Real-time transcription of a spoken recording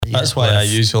That's why I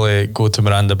usually go to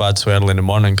Miranda Bad so early in the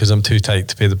morning, because I'm too tight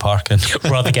to pay the parking.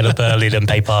 Rather get up early than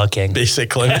pay parking.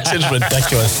 Basically, which is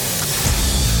ridiculous.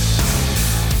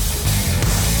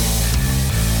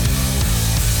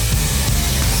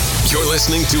 You're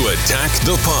listening to Attack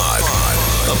the Pod,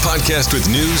 a podcast with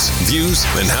news, views,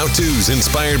 and how-tos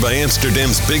inspired by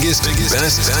Amsterdam's biggest,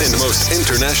 best, and most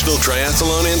international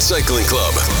triathlon and cycling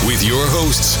club. With your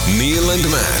hosts, Neil and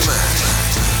Matt.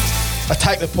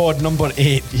 Attack the Pod number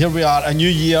 8. Here we are, a new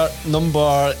year,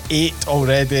 number 8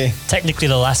 already. Technically,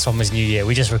 the last one was New Year.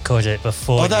 We just recorded it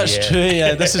before. Oh, that's New Year. True.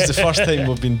 Yeah, this is the first time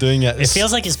we've been doing it. It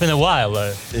feels like it's been a while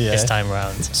though. This time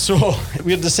around. So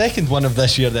we're the second one of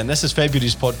this year. Then this is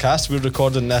February's podcast. We're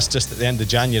recording this just at the end of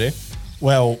January.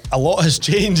 Well, a lot has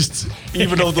changed.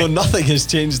 Even although nothing has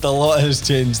changed, a lot has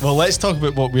changed. Well, let's talk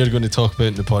about what we're going to talk about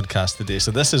in the podcast today.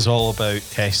 So this is all about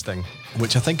testing,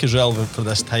 which I think is relevant for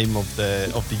this time of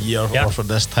the year, or for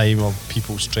this time of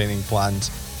people's training plans.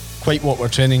 Quite what we're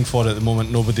training for at the moment,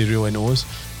 nobody really knows.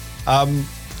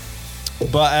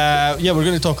 But we're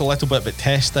going to talk a little bit about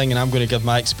testing, and I'm going to give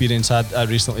my experience. I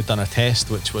recently done a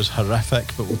test which was horrific,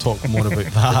 but we'll talk more about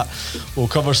that. We'll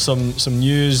cover some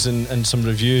news and some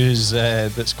reviews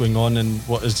that's going on in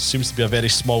what seems to be a very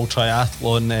small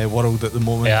triathlon world at the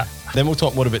moment. Yeah. Then we'll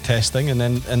talk more about testing, and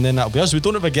then that'll be us. We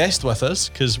don't have a guest with us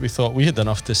because we thought we had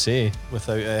enough to say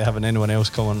without having anyone else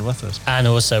come on with us. And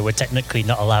also, we're technically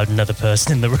not allowed another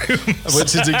person in the room.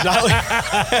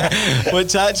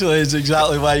 Which actually is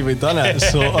exactly why we've done it.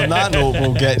 So on that note,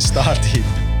 we'll get started.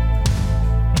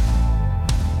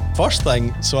 First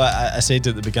thing, so I said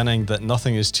at the beginning that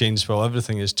nothing has changed while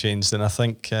everything has changed, and I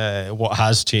think what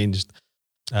has changed,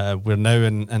 we're now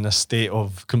in a state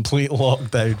of complete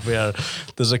lockdown where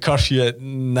there's a curfew at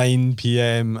 9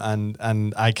 p.m.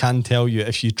 and I can tell you,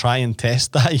 if you try and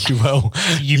test that, you will.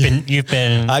 You've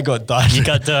been. I got done. You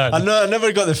got done. I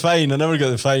never got the fine,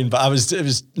 but it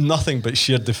was nothing but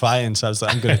sheer defiance. I was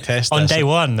like, I'm going to test on this. day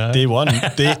one, no? Day one.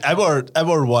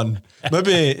 Hour one.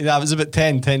 Maybe it was about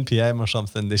 10 p.m. or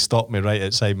something. They stopped me right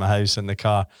outside my house in the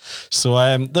car.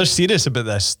 So they're serious about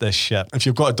this shit. If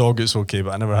you've got a dog, it's okay,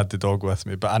 but I never had the dog with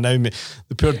me. But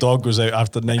the poor dog goes out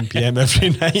after 9 p.m. every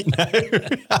night now.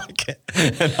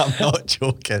 And I'm not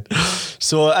joking.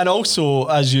 So, and also,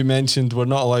 as you mentioned, we're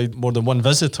not allowed more than one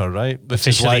visitor, right?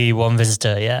 Officially one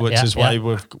visitor, yeah. Which is why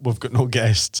we've got no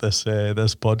guests this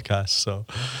podcast. So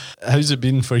how's it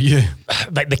been for you?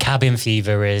 Like, the cabin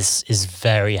fever is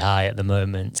very high at the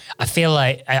moment. I feel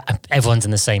like everyone's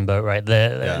in the same boat, right?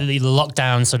 The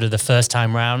lockdown, sort of the first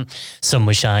time round, sun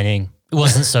was shining. It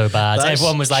wasn't so bad.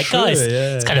 Everyone was like, guys,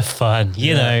 it's kind of fun,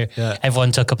 you know. Yeah.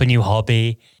 Everyone took up a new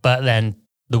hobby, but then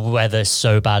the weather's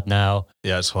so bad now.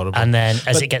 Yeah, it's horrible. And then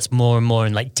as it gets more and more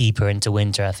and like deeper into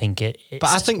winter, I think it's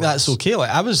But I think that's okay. Like,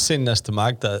 I was saying this to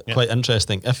Magda, quite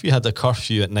interesting. If you had a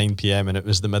curfew at 9 p.m. and it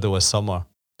was the middle of summer.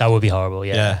 That would be horrible,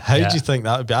 yeah. Yeah. How do you think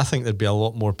that would be? I think there'd be a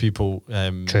lot more people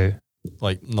True.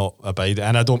 Like, not abiding.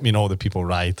 And I don't mean all the people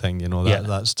rioting, you know,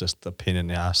 that's just a pain in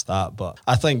the ass, that. But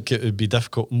I think it would be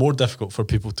more difficult for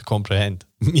people to comprehend,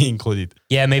 me included.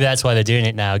 Yeah, maybe that's why they're doing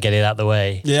it now, get it out of the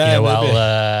way. Yeah,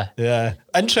 maybe. Yeah.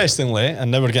 Interestingly, and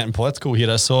now we're getting political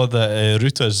here, I saw that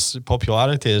Ruta's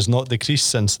popularity has not decreased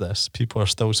since this. People are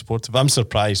still supportive. I'm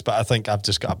surprised, but I think I've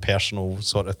just got a personal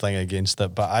sort of thing against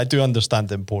it. But I do understand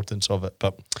the importance of it.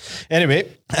 But anyway,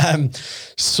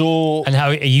 so... And how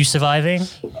are you surviving?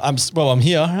 I'm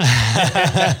here.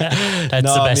 That's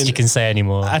the best you can say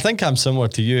anymore. I think I'm similar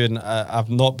to you, and I've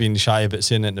not been shy about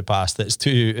saying it in the past.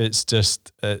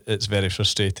 It's very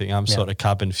frustrating. I'm sort of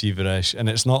cabin feverish, and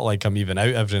it's not like I'm even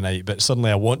out every night, but suddenly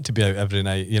I want to be out every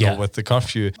night, you know, with the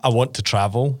curfew. I want to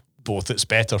travel. Both it's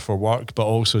better for work, but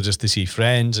also just to see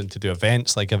friends and to do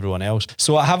events like everyone else.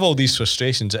 So I have all these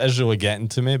frustrations. It is really getting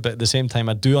to me, but at the same time,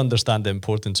 I do understand the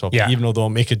importance of it. Even though they'll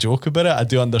make a joke about it, I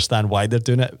do understand why they're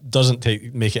doing it. It doesn't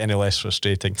make it any less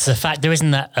frustrating. So the fact there isn't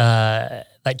that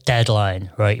like deadline,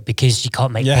 right? Because you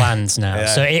can't make plans now. Yeah.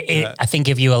 So I think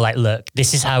if you were like, look,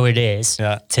 this is how it is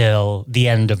till the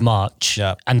end of March,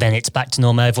 and then it's back to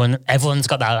normal. Everyone's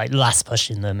got that like last push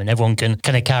in them, and everyone can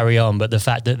kind of carry on. But the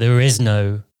fact that there is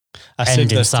no I said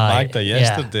this to Magda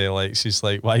yesterday, like, she's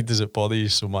like, why does it bother you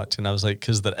so much? And I was like,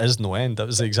 because there is no end. That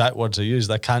was the exact words I used.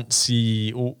 I can't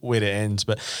see where it ends.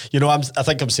 But, you know, I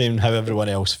think I'm saying how everyone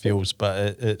else feels,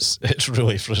 but it's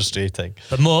really frustrating.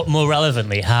 But more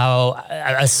relevantly, how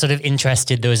I was sort of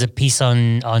interested, there was a piece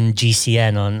on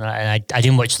GCN and I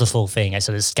didn't watch the full thing. I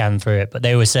sort of scanned through it, but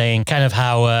they were saying kind of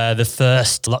how the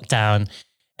first lockdown,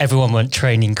 everyone went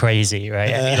training crazy, right?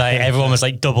 Like everyone was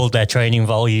like doubled their training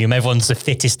volume. Everyone's the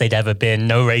fittest they'd ever been.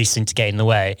 No racing to get in the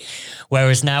way.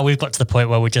 Whereas now we've got to the point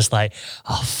where we're just like,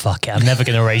 oh, fuck it. I'm never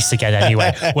going to race again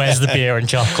anyway. Where's the beer and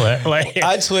chocolate? Like,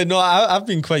 actually, no, I've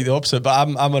been quite the opposite, but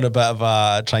I'm on a bit of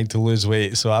a trying to lose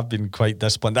weight. So I've been quite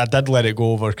disciplined. I did let it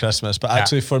go over Christmas, but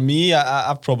actually for me,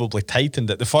 I've probably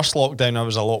tightened it. The first lockdown, I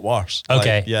was a lot worse.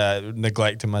 Okay. Like,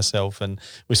 neglecting myself. And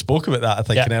we spoke about that, I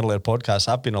think, in earlier podcasts.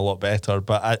 I've been a lot better,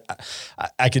 but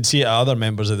I could see it at other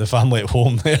members of the family at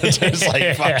home. They're just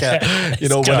like, fuck it. You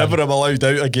know, whenever I'm allowed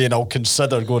out again, I'll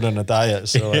consider going on a diet.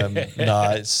 So,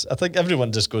 I think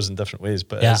everyone just goes in different ways,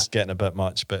 but it's getting a bit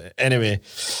much. But anyway,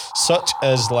 such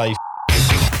is life.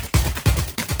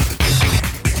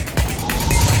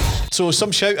 So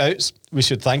some shout outs. We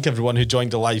should thank everyone who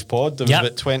joined the live pod. There was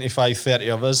about 25, 30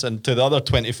 of us, and to the other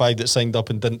 25 that signed up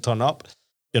and didn't turn up,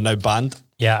 you're now banned.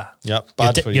 Yeah. Yep.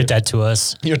 Bad for you. You're dead to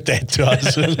us. You're dead to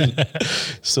us.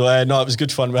 So, no, it was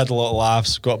good fun. We had a lot of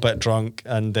laughs, got a bit drunk,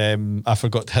 and I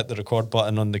forgot to hit the record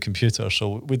button on the computer.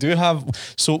 So we do have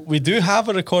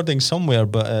a recording somewhere,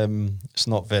 but it's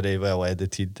not very well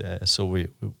edited. So we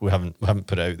haven't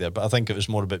put it out there. But I think it was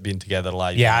more about being together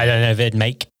live. Yeah, I don't know if it'd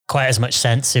make quite as much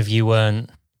sense if you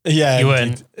weren't. Yeah, you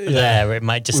weren't there. It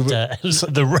might just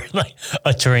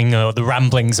uttering the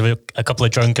ramblings of a couple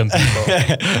of drunken people.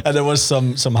 And there was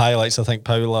some highlights. I think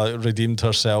Paula redeemed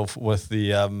herself with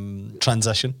the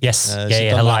transition. Yes,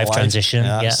 her live transition.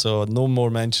 Yeah, so no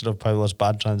more mention of Paula's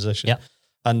bad transition. Yeah.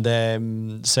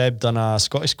 And Seb done a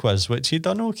Scottish quiz, which he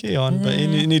done okay on, but he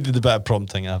needed a bit of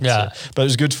prompting, I have to say. But it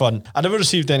was good fun. I never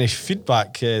received any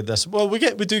feedback this. Well, we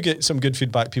do get some good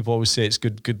feedback. People always say it's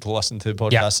good to listen to the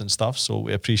podcast and stuff, so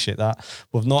we appreciate that.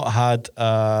 We've not had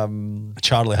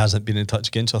Charlie hasn't been in touch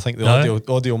again, so I think the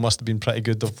audio must have been pretty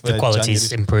good. The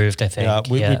quality's improved, I think.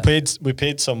 Yeah, we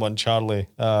paid someone, Charlie,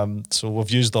 so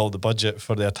we've used all the budget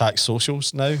for the Attack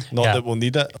socials now. Not that we'll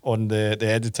need it on the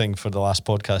editing for the last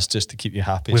podcast, just to keep you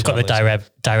happy. We've got the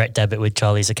direct debit with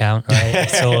Charlie's account, right?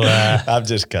 So I'm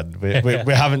just kidding.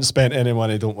 We haven't spent any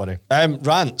money, don't worry.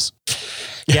 Rants.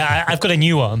 Yeah, I've got a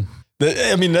new one.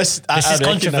 This is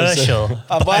controversial.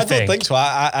 I don't think so.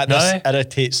 This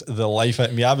irritates the life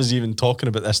out of me. I was even talking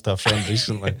about this to a friend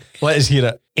recently. Let us hear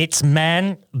it. It's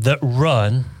men that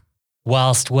run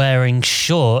whilst wearing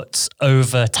shorts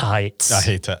over tights. I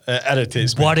hate it. It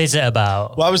irritates me. What is it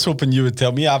about? Well, I was hoping you would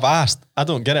tell me. I've asked. I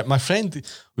don't get it. My friend,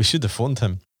 we should have phoned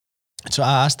him. So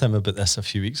I asked him about this a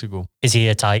few weeks ago. Is he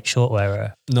a tight short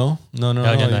wearer? No.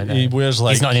 He wears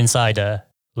like... He's not an insider.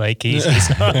 Like he's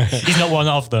not one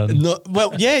of them. No,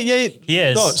 well, yeah, he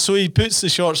is. No, so he puts the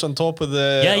shorts on top of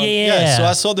the. Yeah. So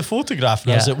I saw the photograph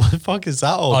and I was like, "What the fuck is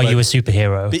that all?" Oh, you a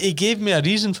superhero? But he gave me a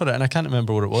reason for it, and I can't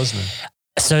remember what it was now.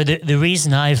 So the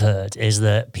reason I've heard is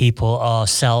that people are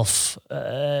feel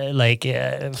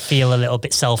a little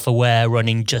bit self-aware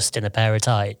running just in a pair of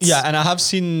tights. Yeah, and I have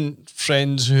seen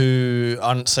friends who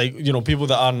aren't people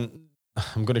that aren't.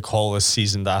 I'm going to call us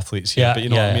seasoned athletes here, but you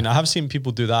know what I mean? I have seen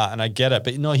people do that and I get it,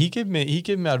 but he gave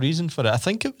me a reason for it. I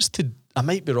think it was I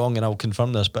might be wrong and I'll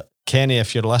confirm this, but Kenny,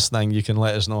 if you're listening, you can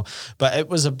let us know. But it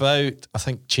was about, I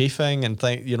think, chafing and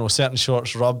certain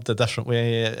shorts rubbed a different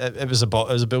way. It was a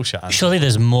bullshit answer. Surely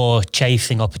there's more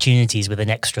chafing opportunities with an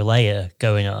extra layer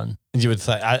going on. You would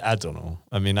think, I don't know.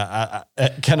 I mean,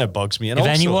 it kind of bugs me. And if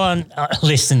anyone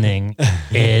listening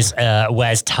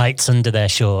wears tights under their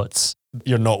shorts,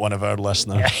 you're not one of our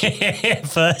listeners.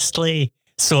 Firstly,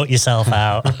 sort yourself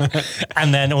out.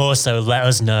 And then also let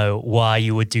us know why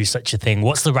you would do such a thing.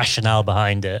 What's the rationale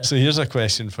behind it? So here's a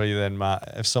question for you then,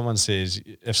 Matt. If someone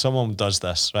does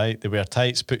this, right? They wear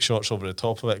tights, put shorts over the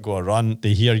top of it, go a run,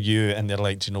 they hear you and they're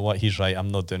like, do you know what? He's right.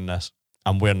 I'm not doing this.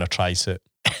 I'm wearing a tri-suit.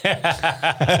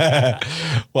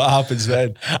 What happens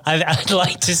then? I'd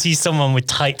like to see someone with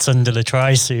tights under the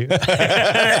tri-suit.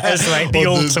 It's like the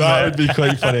ultimate. That would be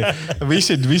quite funny. We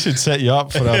should set you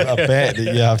up for a bet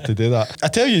that you have to do that. I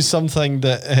tell you something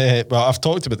that, I've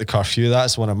talked about the curfew.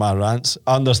 That's one of my rants.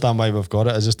 I understand why we've got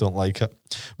it. I just don't like it.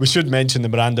 We should mention the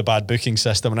Miranda bad booking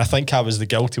system. And I think I was the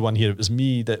guilty one here. It was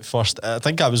me that first. I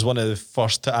think I was one of the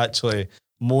first to actually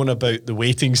moan about the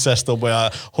waiting system with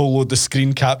a whole load of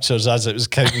screen captures as it was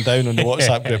counting down on the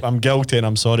WhatsApp group. I'm guilty and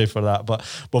I'm sorry for that, but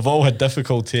we've all had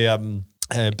difficulty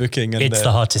booking. And it's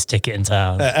the hottest ticket in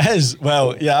town. It is.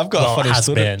 Well, yeah, I've got a funny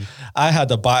story. Been. I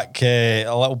had a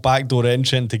little backdoor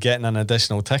entry into getting an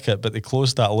additional ticket, but they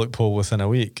closed that loophole within a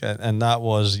week. And that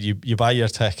was you buy your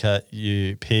ticket,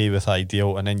 you pay with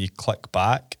Ideal, and then you click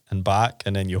back, and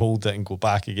then you hold it and go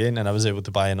back again. And I was able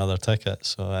to buy another ticket.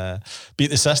 So beat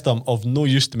the system of no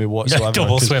use to me whatsoever.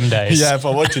 Double swim days. Yeah, if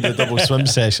I wanted a double swim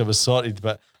session, I was sorted.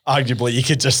 But arguably you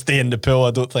could just stay in the pool.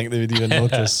 I don't think they would even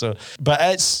notice. So, but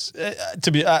it's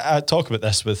I talk about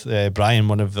this with Brian,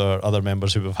 one of the other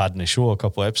members who we've had in the show a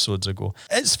couple of episodes ago.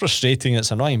 It's frustrating,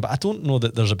 it's annoying, but I don't know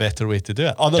that there's a better way to do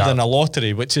it other than a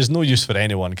lottery, which is no use for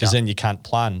anyone because then you can't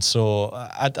plan. So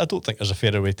I don't think there's a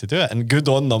fairer way to do it. And good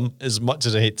on them, as much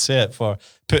as I hate to say it, for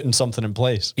putting something in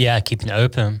place. Yeah, keeping it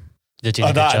open. They're doing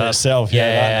a good that job. In itself.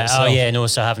 Yeah. Oh yeah, and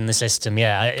also having the system.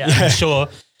 Yeah, I'm sure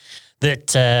that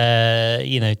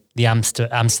the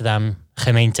Amsterdam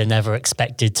gemeente never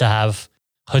expected to have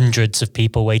hundreds of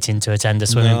people waiting to attend a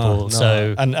swimming pool. No.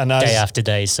 So and day after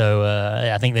day. So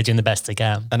I think they're doing the best they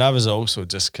can. And I was also,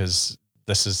 just because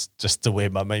this is just the way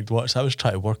my mind works, I was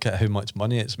trying to work out how much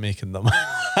money it's making them.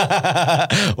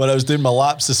 When I was doing my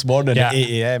laps this morning at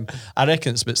 8 a.m, I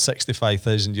reckon it's about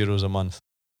 €65,000 a month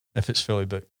if it's fully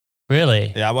booked.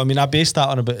 Really? Yeah, well, I mean, I based that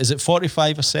on about, is it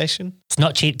 45 a session? It's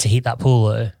not cheap to heat that pool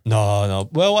though. No.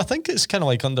 Well, I think it's kind of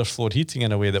like underfloor heating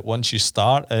in a way that once you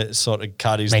start, it sort of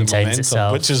carries the momentum,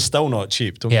 itself. Which is still not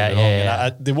cheap, don't get me wrong. Yeah.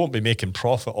 They won't be making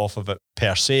profit off of it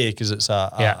per se because it's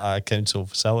a council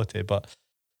facility, but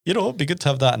it'd be good to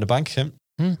have that in the bank account.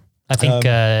 I think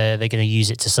they're going to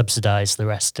use it to subsidise the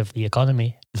rest of the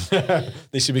economy.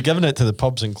 They should be giving it to the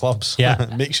pubs and clubs.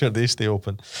 Yeah. Make sure they stay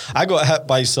open. I got hit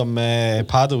by some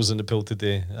paddles in the pool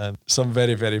today. Some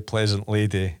very, very pleasant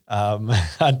lady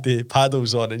had the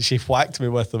paddles on and she whacked me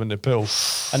with them in the pool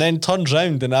and then turned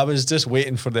round and I was just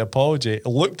waiting for the apology,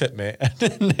 looked at me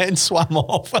and then swam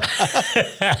off.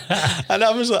 And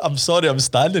I was like, I'm sorry, I'm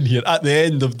standing here at the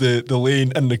end of the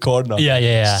lane in the corner.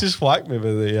 Yeah. She just whacked me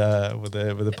with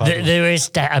the paddles. There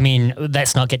is,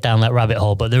 let's not get down that rabbit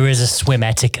hole, but there is a swim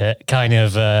etiquette kind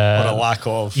of... or a lack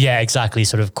of. Yeah, exactly,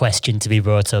 sort of question to be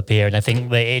brought up here. And I think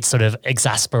that it's sort of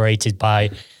exasperated by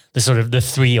the sort of the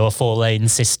 3 or 4 lane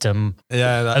system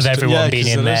of everyone being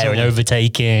in there and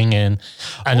overtaking and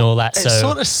all that. It's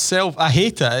sort of I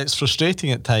hate it. It's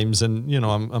frustrating at times, and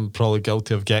I'm probably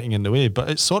guilty of getting in the way. But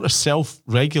it sort of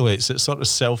self-regulates. It sort of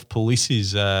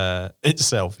self-polices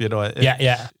itself.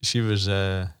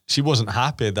 She wasn't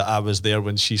happy that I was there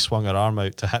when she swung her arm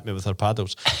out to hit me with her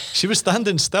paddles. She was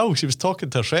standing still. She was talking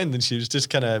to her friend, and she was just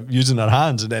kind of using her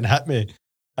hands, and then hit me,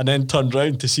 and then turned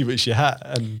round to see what she hit,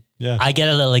 and. Yeah. I get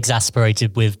a little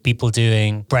exasperated with people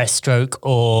doing breaststroke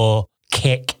or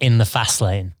kick in the fast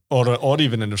lane. Or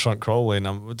even in the front crawl lane,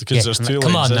 because there's 2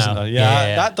 lanes, isn't there?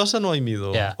 Yeah, that does annoy me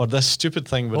though. Yeah. Or this stupid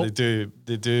thing where they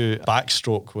do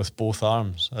backstroke with both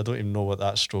arms. I don't even know what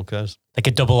that stroke is. Like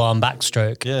a double arm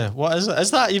backstroke. Yeah, what is it?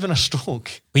 Is that even a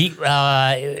stroke?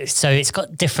 So it's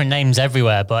got different names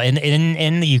everywhere, but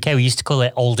in the UK we used to call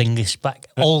it Old English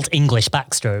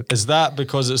backstroke. Is that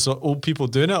because it's old people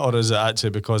doing it, or is it actually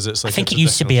because it's like? I think it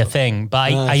used to be a thing,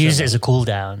 but I use it as a cool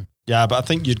down. Yeah, but I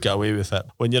think you'd get away with it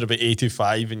when you're about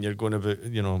 85 and you're going about,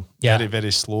 very,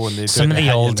 very slow. And some of the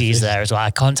oldies there as well. I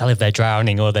can't tell if they're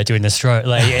drowning or they're doing the stroke.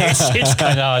 Like it's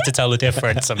kind of hard to tell the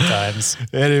difference sometimes.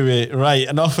 Anyway, right,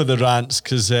 enough of the rants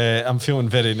because I'm feeling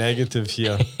very negative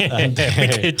here. And, we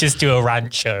could just do a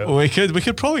rant show. We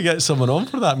could probably get someone on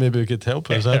for that. Maybe we could help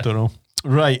us. I don't know.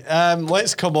 Right,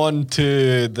 let's come on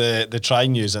to the Tri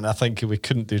News, and I think we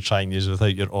couldn't do Tri News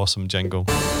without your awesome jingle.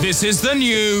 This is the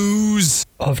news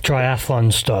of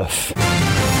triathlon stuff.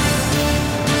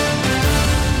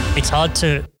 It's hard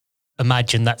to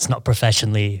imagine that's not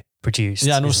professionally produced.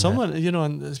 Yeah, I know someone,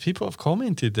 and people have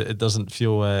commented that it doesn't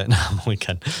feel. No, I'm only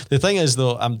kidding. The thing is,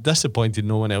 though, I'm disappointed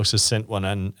no one else has sent one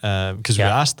in because we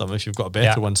asked them if you've got a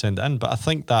better one, send it in. But I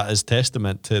think that is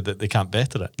testament to that they can't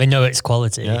better it. They know it's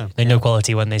quality. Yeah. They know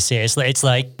quality when they see it. It's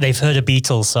like they've heard a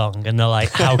Beatles song and they're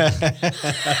like,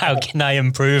 how can I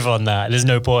improve on that? There's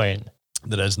no point.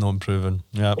 There is no improving.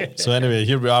 Yeah. So anyway,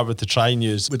 here we are with the Tri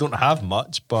News. We don't have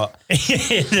much, but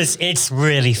it's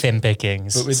really thin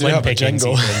pickings. But we do have a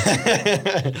jingle.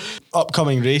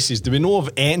 Upcoming races. Do we know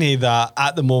of any that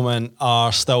at the moment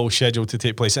are still scheduled to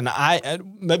take place? And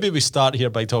maybe we start here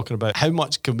by talking about how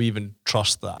much can we even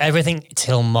trust that? Everything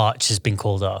till March has been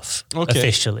called off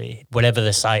officially. Whatever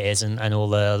the site is and all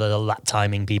the lap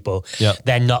timing people,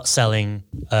 they're not selling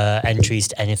entries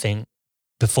to anything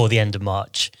before the end of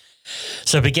March.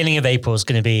 So beginning of April is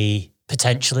going to be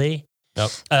potentially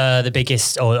the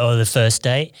biggest or the first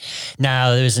day.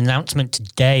 Now, there was an announcement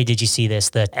today, did you see this,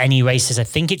 that any races, I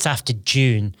think it's after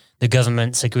June, the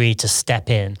government's agreed to step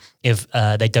in if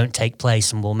they don't take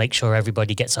place, and we'll make sure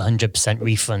everybody gets 100%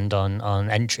 refund on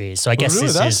entries. So I guess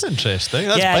that's interesting.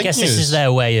 That's I big guess news. this is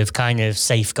their way of kind of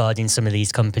safeguarding some of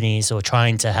these companies or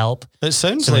trying to help. It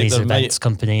sounds some like of these there events might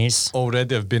companies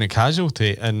already have been a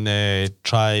casualty in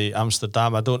Try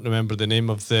Amsterdam. I don't remember the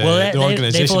name of the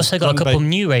organisation. They've also got a couple of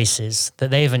new races that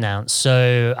they've announced.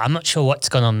 So I'm not sure what's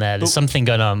gone on there. There's something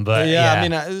going on, but yeah. I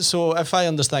mean, so if I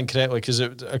understand correctly, because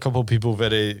a couple of people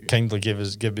very kindly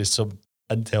give me some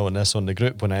intel on this on the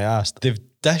group when I asked, they've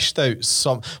dished out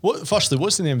some. Firstly,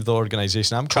 what's the name of the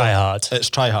organisation? Try Hard. It's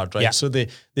Try Hard, right? Yeah. So they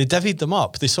divvied them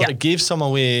up. They sort of gave some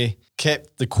away,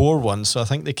 kept the core ones. So I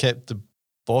think they kept the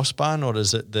Boss Ban, or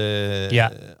is it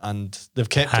the and they've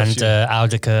kept a few.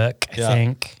 Alderkirk, I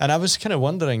think. And I was kind of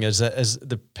wondering, is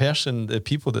the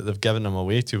people that they've given them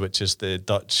away to, which is the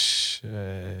Dutch?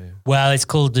 Well, it's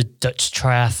called the Dutch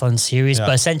Triathlon Series,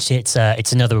 but essentially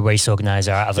it's another race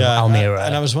organizer out of Almere.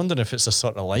 And I was wondering if it's a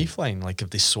sort of lifeline, like if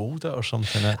they sold it or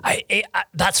something.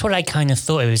 That's what I kind of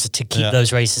thought it was, to keep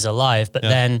those races alive. But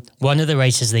then one of the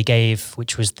races they gave,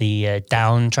 which was the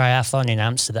Down Triathlon in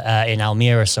Amsterdam, in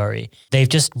Almere,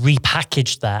 they've just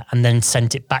repackaged that and then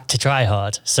sent it back to Try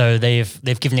Hard. So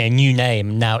they've given it a new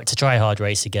name. Now it's a Try Hard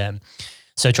race again.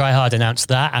 So Try Hard announced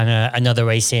that, and another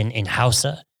race in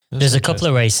Hausa. There's a couple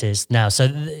of races now. So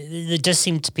there does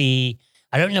seem to be,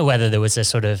 I don't know whether there was a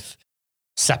sort of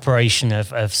separation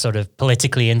of sort of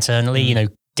politically internally,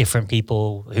 different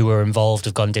people who were involved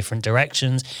have gone different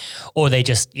directions, or they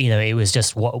just, it was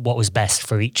just what was best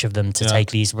for each of them to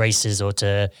take these races or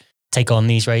to take on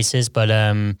these races. But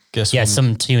some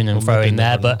to and fro in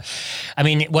there. But I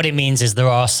mean, what it means is there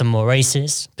are some more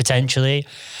races potentially,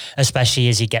 especially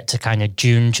as you get to kind of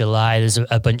June, July. There's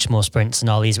a bunch more sprints and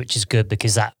ollies, which is good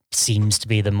because that seems to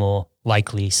be the more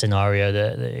likely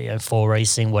scenario for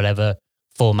racing, whatever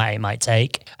format it might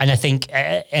take. And I think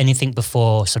anything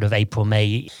before sort of April,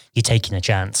 May, you're taking a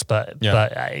chance. But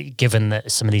given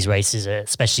that some of these races are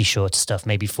especially short stuff,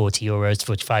 maybe €40,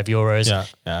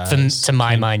 €45, to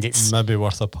my mind, it's maybe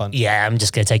worth a punt. Yeah, I'm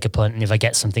just going to take a punt. And if I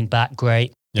get something back,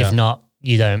 great. Yeah. If not,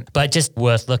 you don't. But just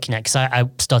worth looking at, because I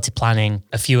started planning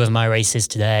a few of my races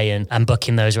today and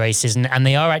booking those races. And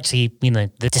they are actually,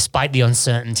 despite the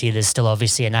uncertainty, there's still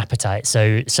obviously an appetite.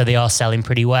 So they are selling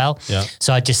pretty well. Yeah.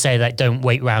 So I'd just say that don't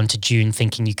wait round to June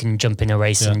thinking you can jump in a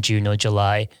race in June or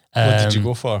July. What did you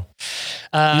go for?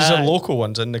 These are local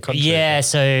ones in the country. Yeah,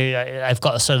 so I've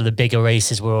got sort of the bigger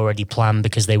races were already planned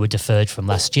because they were deferred from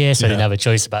last year, so I didn't have a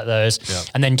choice about those. Yeah.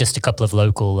 And then just a couple of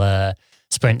local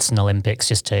sprints and Olympics,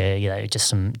 just to just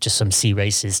some C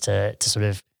races to sort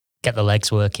of get the legs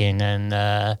working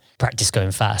and practice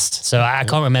going fast. So I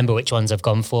can't remember which ones I've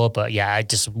gone for, but I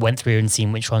just went through and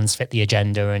seen which ones fit the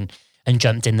agenda and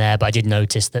jumped in there. But I did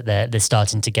notice that they're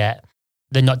starting to get.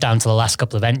 They're not down to the last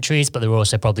couple of entries, but they're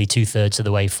also probably 2/3 of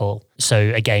the way full.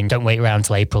 So again, don't wait around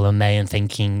till April and May and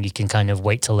thinking you can kind of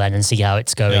wait till then and see how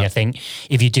it's going. Yeah. I think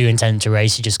if you do intend to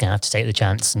race, you're just going to have to take the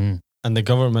chance. And the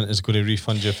government is going to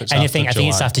refund you if it's after July. I think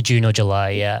it's after June or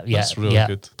July, That's really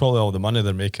good. Probably all the money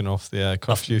they're making off the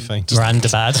curfew fines.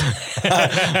 Mirandabad.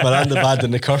 Mirandabad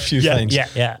and the curfew fines.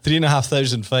 Yeah.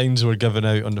 3,500 fines were given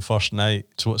out on the first night.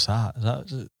 So what's that? Is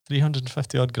that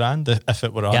 350 odd grand if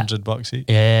it were $100 each?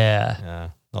 Yeah,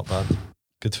 not bad.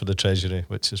 Good for the Treasury,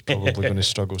 which is probably going to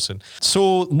struggle soon.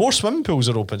 So more swimming pools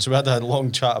are open. So we had a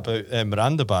long chat about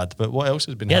Mirandabad, but what else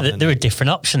has been happening? Yeah, there are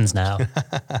different options now.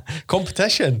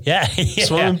 Competition. Yeah.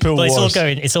 Swimming pool wars.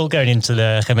 It's all going into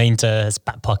the Gemeente's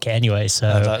back pocket anyway. So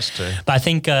that's true. But I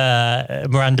think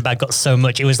Mirandabad got so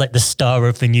much. It was like the star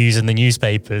of the news in the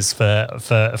newspapers for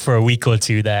a week or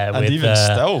two there. And even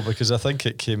still, because I think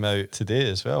it came out today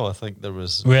as well. I think there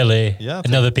was... Really? Yeah.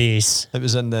 Another piece. It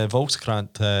was in the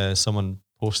Volkskrant. Someone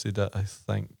posted it, I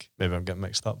think. Maybe I'm getting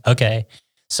mixed up. Okay.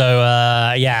 So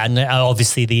and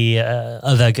obviously the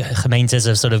other gemeentes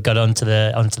have sort of got onto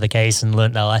the case and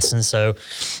learnt their lessons. So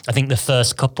I think the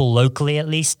first couple locally, at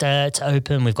least, to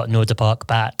open, we've got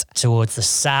Noorderparkbad towards the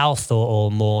south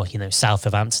or more, south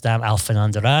of Amsterdam, Alphen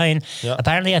aan de Rijn. Yeah.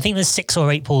 Apparently, I think there's 6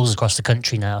 or 8 pools across the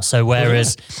country now. So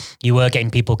whereas you were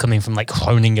getting people coming from like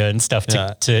Groningen and stuff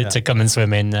to come and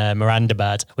swim in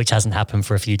Mirandabad, which hasn't happened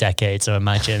for a few decades, I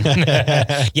imagine.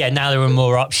 Now there are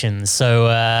more options. So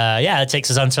it takes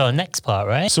us on to our next part,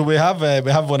 right? So we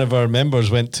have one of our members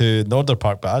went to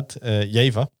Noorderparkbad,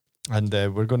 Jeva, and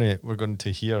we're going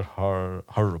to hear her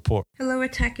report. Hello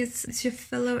attackers, it's your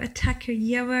fellow attacker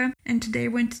Jeva, and today I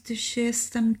wanted to share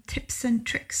some tips and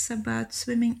tricks about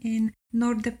swimming in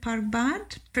Norder Park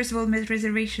Bad. First of all,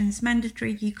 reservations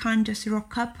mandatory. You can't just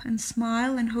rock up and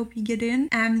smile and hope you get in.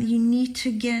 You need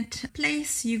to get a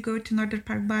place. You go to Norder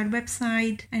Park Bad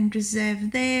website and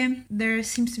reserve there. There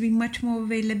seems to be much more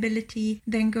availability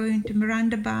than going to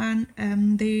Mirandabad.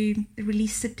 They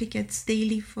release the tickets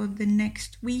daily for the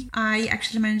next week. I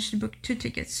actually managed to book 2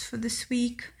 tickets for this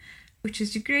week, which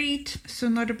is great. So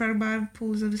Norder Park Bad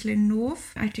pulls obviously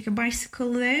north. I took a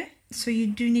bicycle there. So you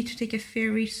do need to take a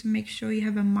ferry, so make sure you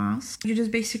have a mask. You just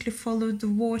basically follow the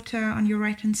water on your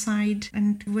right hand side,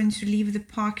 and once you leave the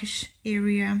parkish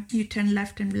area, you turn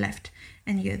left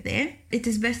and you're there. It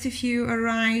is best if you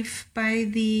arrive by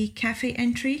the cafe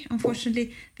entry.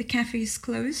 Unfortunately, the cafe is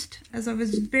closed, as I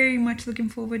was very much looking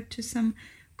forward to some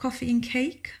coffee and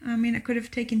cake. I mean, I could have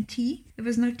taken tea. There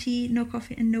was no tea, no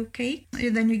coffee, and no cake.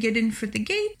 Then you get in through the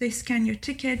gate. They scan your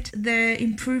ticket. The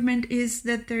improvement is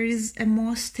that there is a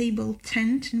more stable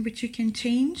tent in which you can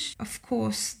change. Of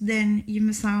course, then you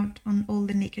miss out on all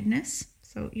the nakedness.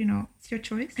 So, it's your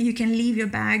choice. You can leave your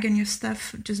bag and your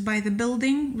stuff just by the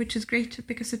building, which is great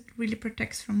because it really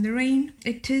protects from the rain.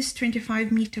 It is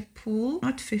 25-meter pool,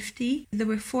 not 50. There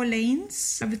were 4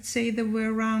 lanes. I would say there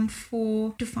were around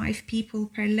 4 to 5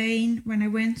 people per lane. When I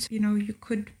went, you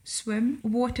could swim.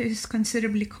 Water is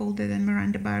considerably colder than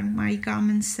Mirandabad. My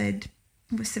garment said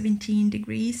it was 17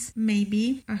 degrees,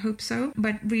 maybe. I hope so.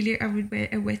 But really, I would wear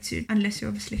a wetsuit unless you're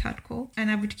obviously hardcore.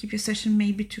 And I would keep your session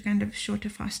maybe to kind of shorter,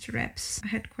 faster reps. I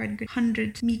had quite good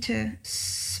 100-meter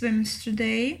swims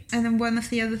today. And then one of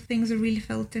the other things I really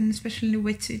felt, and especially in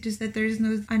the wetsuit, is that there is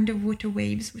no underwater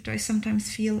waves, which I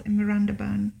sometimes feel in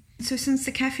Mirandabad. So since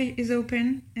the cafe is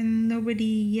open and nobody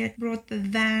yet brought the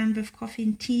van with coffee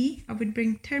and tea, I would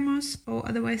bring thermos or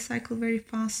otherwise cycle very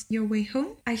fast your way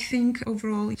home. I think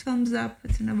overall, thumbs up.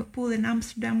 It's another pool in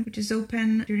Amsterdam, which is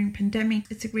open during pandemic.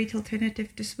 It's a great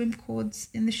alternative to swim quads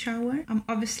in the shower.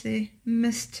 Obviously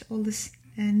missed all this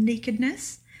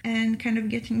nakedness and kind of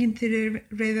getting into the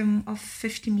rhythm of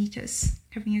 50 meters,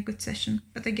 having a good session.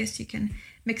 But I guess you can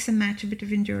mix and match a bit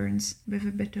of endurance with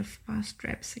a bit of fast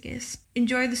reps, I guess.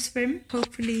 Enjoy the swim.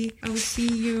 Hopefully I will see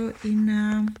you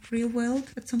in real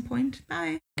world at some point.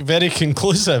 Bye. Very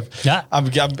conclusive. Yeah. I'm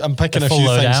picking a few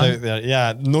things out there.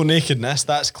 Yeah, no nakedness,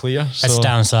 that's clear. That's the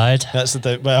downside. That's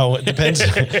well, it depends.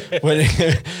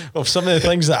 Of some of the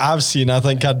things that I've seen, I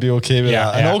think I'd be okay with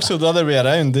that. And also the other way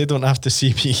around, they don't have to see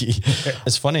me.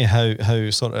 It's funny how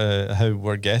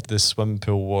we're getting the swim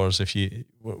pool wars. If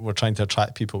we're trying to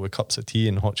attract people with cups of tea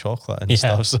and hot chocolate and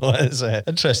stuff. So it's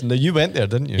interesting. Now, you went there,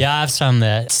 didn't you? Yeah, I've swam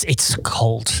there. It's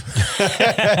cold.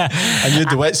 And you had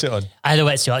the wetsuit on? I had a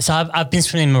wetsuit. So I've been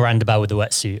swimming in Mirandabad with the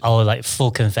wetsuit. Oh, like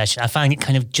full confession. I find it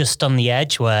kind of just on the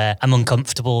edge where I'm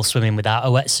uncomfortable swimming without a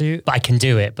wetsuit, but I can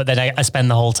do it. But then I spend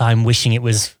the whole time wishing it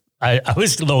was... I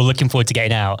was looking forward to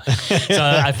getting out. So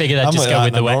I figured I'd just go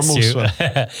with the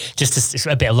wetsuit. Just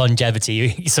a bit of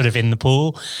longevity sort of in the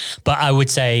pool. But I would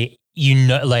say,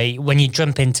 like when you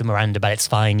jump into Mirandabad, it's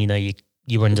fine.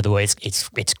 You're under the water.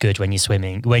 It's good when you're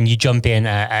swimming. When you jump in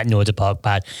at Norder Park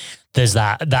Bad, there's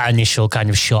that initial kind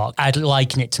of shock. I'd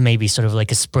liken it to maybe sort of like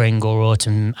a spring or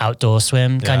autumn outdoor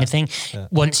swim kind of thing. Yeah.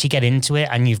 Once you get into it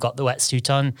and you've got the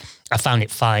wetsuit on, I found it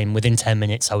fine. Within 10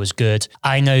 minutes, I was good.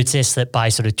 I noticed that by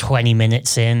sort of 20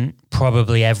 minutes in,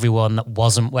 probably everyone that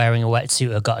wasn't wearing a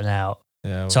wetsuit had gotten out.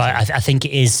 Yeah, so I think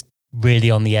it is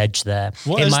really on the edge there.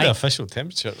 What is the official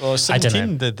temperature? Oh,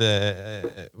 17 did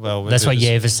that's what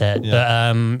Yeva said.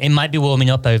 Yeah. But it might be warming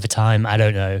up over time. I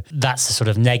don't know. That's the sort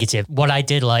of negative. What I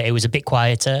did like, it was a bit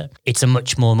quieter. It's a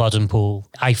much more modern pool.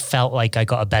 I felt like I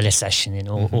got a better session in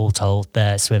all told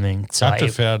there swimming. So I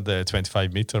preferred the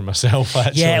 25 metre myself,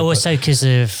 actually. Yeah, also because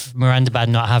of Mirandabad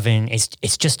not having,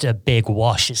 it's just a big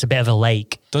wash. It's a bit of a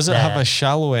lake. Does it have a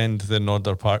shallow end, the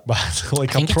Norder Park Bad?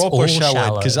 Like a proper shallow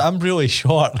end? Because I'm really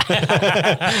short.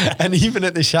 And even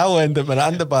at the shallow end at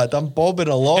Mirandabad, I'm bobbing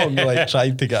along like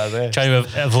trying to get a rest. Trying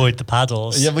to avoid the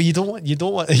paddles. Yeah, but you don't want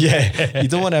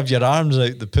to have your arms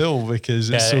out the pool because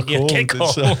it's so cold.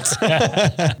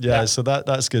 So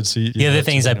that's good. So the other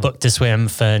thing is I booked a swim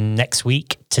for next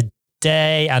week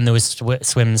today, and there was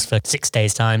swims for 6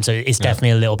 days time, so it's definitely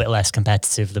a little bit less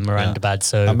competitive than Mirandabad.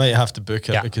 So I might have to book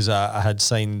it because I had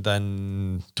signed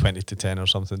in 20 to 10 or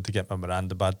something to get my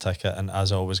Mirandabad ticket, and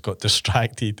as I always got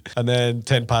distracted, and then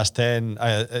 10 past 10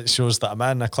 it shows that I'm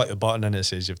in. I click the button and it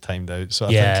says you've timed out. So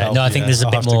I think there's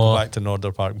a bit more. To go back to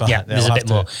Norder Park, but there's a bit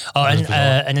more.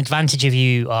 An advantage of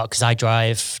you, because I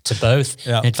drive to both.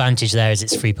 An advantage there is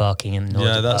it's free parking in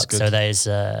Norder Park. Good. So there's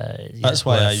that's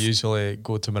why I usually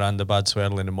go to Mirandabad Bad so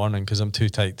early in the morning because I'm too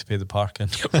tight to pay the parking.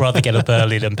 Rather get up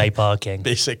early than pay parking.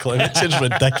 Basically, which is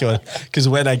ridiculous because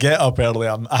when I get up early,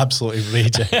 I'm absolutely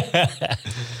raging.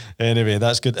 Anyway,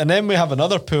 that's good. And then we have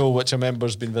another pool which a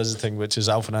member's been visiting, which is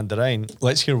Alphen aan den Rijn.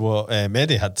 Let's hear what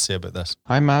Mehdi had to say about this.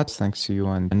 Hi, Matt. Thanks to you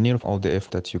and Neil for all the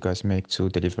effort that you guys make to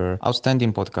deliver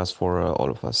outstanding podcasts for all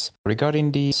of us.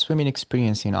 Regarding the swimming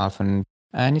experience in Alphen,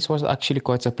 and it was actually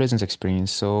quite a pleasant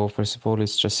experience. So first of all,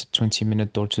 it's just a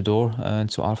 20-minute door-to-door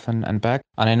to Alphen and back.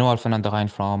 And I know Alphen aan den Rijn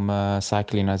from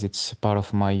cycling, as it's part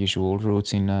of my usual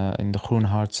route in the Groen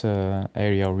Hart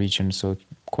area or region. So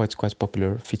quite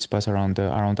popular fit spots around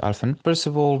Alphen. First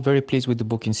of all, very pleased with the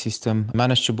booking system.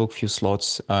 Managed to book few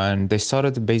slots, and they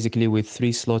started basically with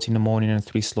 3 slots in the morning and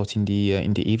 3 slots in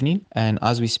the evening. And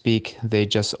as we speak, they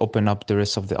just open up the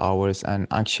rest of the hours. And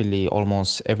actually,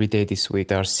 almost every day this week,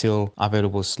 there are still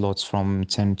available slots from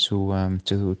 10 to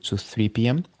 3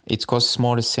 p.m. It costs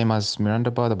more the same as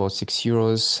Mirandabad, about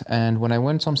 €6. And when I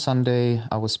went on Sunday,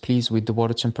 I was pleased with the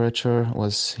water temperature. It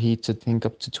was heated, I think,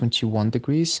 up to 21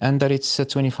 degrees, and that it's a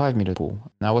 25-meter pool.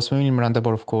 Now, I was swimming in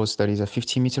Mirandabad, of course, that is a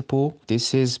 50-meter pool.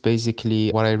 This is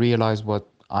basically what I realized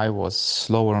I was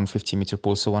slower on 50-meter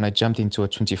pool. So when I jumped into a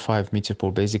 25-meter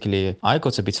pool, basically I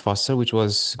got a bit faster, which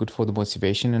was good for the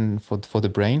motivation and for the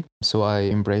brain. So I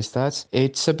embraced that.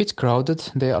 It's a bit crowded.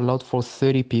 They're allowed for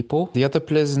 30 people. The other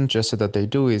pleasant gesture that they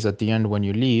do is at the end when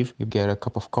you leave, you get a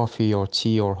cup of coffee or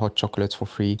tea or hot chocolate for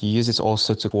free. You use it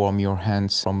also to warm your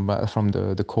hands from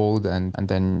the cold, and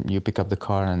then you pick up the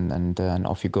car and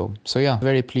off you go. So yeah,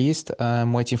 very pleased.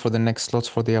 I'm waiting for the next slots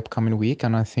for the upcoming week,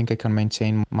 and I think I can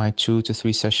maintain my 2 to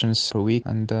 3 sessions per week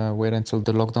and wait until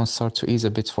the lockdown starts to ease a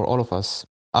bit for all of us.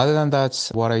 Other than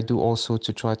that, what I do also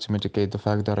to try to mitigate the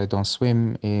fact that I don't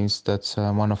swim is that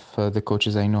one of the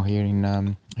coaches I know here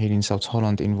in South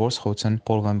Holland, in Worschoten,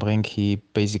 Paul van Brink, he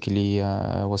basically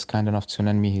was kind enough to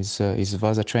lend me his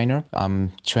Vasa trainer.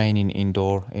 I'm training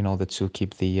indoor in order to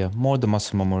keep the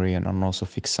muscle memory and also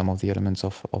fix some of the elements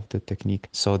of the technique.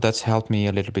 So that's helped me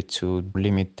a little bit to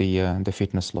limit the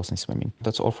fitness loss in swimming.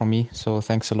 That's all from me. So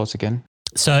thanks a lot again.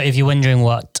 So if you're wondering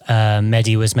what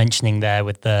Mehdi was mentioning there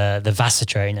with the Vasa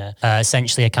trainer,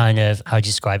 essentially a kind of, how do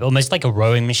you describe it? Almost like a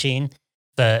rowing machine,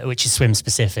 which is swim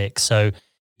specific. So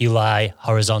you lie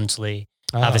horizontally,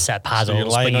 have a set of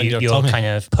paddles, so but you're kind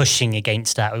of pushing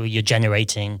against that. You're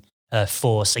generating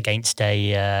force against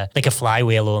like a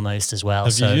flywheel almost as well.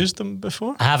 Have you used them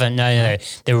before? I haven't. No.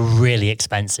 They're really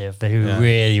expensive. They're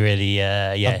really,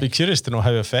 yeah. I'd be curious to know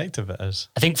how effective it is.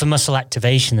 I think for muscle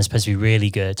activation, they're supposed to be really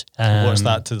good. What's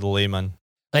that to the layman?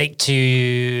 Like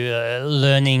to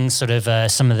learning sort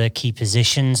of some of the key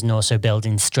positions and also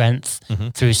building strength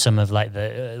through some of like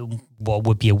the what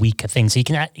would be a weaker thing. So you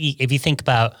can, if you think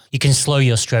about, you can slow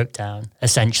your stroke down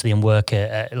essentially and work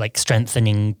at like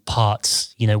strengthening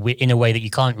parts, in a way that you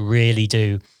can't really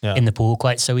do in the pool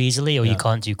quite so easily, or you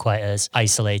can't do quite as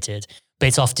isolated. But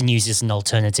it's often used as an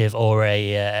alternative or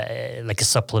like a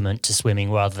supplement to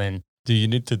swimming rather than. Do you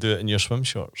need to do it in your swim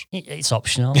shorts? It's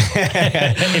optional,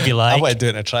 if you like. I want to do it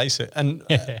in a tri-suit. And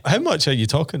how much are you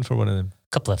talking for one of them? A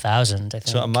couple of thousand, I think.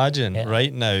 So imagine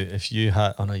right now if you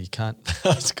had, oh no, you can't.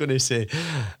 I was going to say,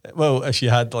 well, if you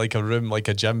had like a room, like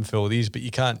a gym full of these, but you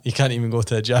can't even go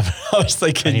to a gym. I was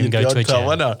thinking you'd go to a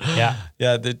winner. Yeah.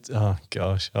 Yeah. Oh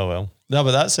gosh. Oh well. No,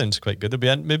 but that sounds quite good.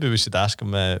 Maybe we should ask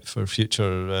him for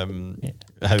future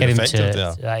how Get effective they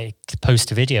are. Like,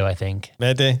 post a video, I think.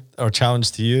 Mehdi, our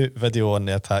challenge to you, video on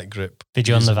the attack group.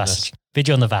 Video on the Vasa.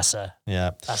 Video on the Vasa.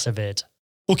 Yeah. Vasa vid.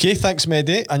 Okay, thanks,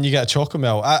 Mehdi. And you get a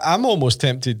Chocomel. I'm almost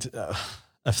tempted,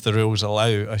 if the rules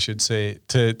allow, I should say,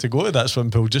 to go to that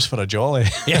swimming pool just for a jolly.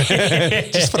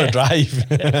 Just for a drive.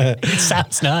 It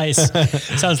sounds nice.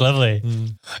 Sounds lovely.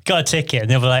 Got a ticket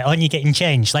and they'll be like, aren't you getting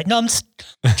changed? Like, no, I'm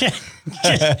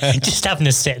just having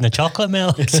a sit in the chocolate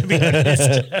milk, to be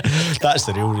honest. That's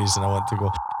the real reason I want to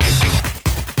go.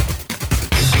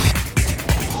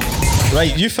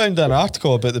 Right, you found an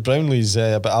article about the Brownlees,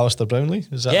 about Alistair Brownlee,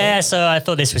 is that right? So I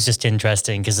thought this was just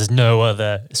interesting because there's no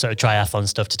other sort of triathlon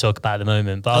stuff to talk about at the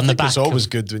moment. But I think it's always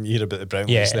good when you hear about the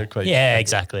Brownlees. They're quite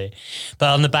exactly.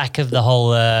 But on the back of the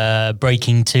whole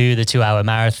Breaking 2, the 2-hour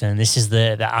marathon, this is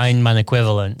the Ironman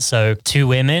equivalent. So 2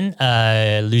 women,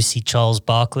 Lucy Charles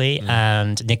Barkley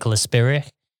and Nicola Spirit,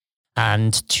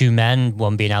 and 2 men,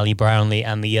 one being Ali Brownlee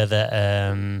and the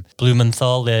other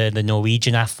Blumenthal, the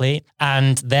Norwegian athlete.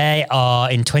 And they are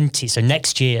so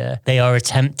next year, they are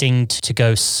attempting to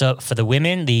go for the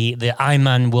women. The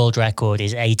Ironman world record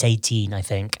is 8:18, I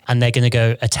think. And they're going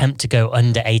to attempt to go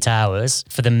under 8 hours.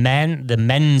 For the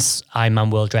men's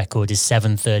Ironman world record is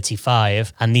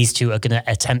 7:35. And these two are going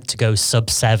to attempt to go sub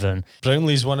 7.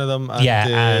 Brownlee's one of them.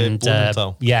 And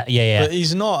Blumenthal. Yeah. But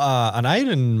he's not an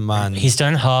Ironman. He's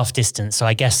done half distance, so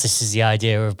I guess this is the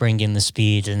idea of bringing the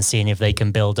speed and seeing if they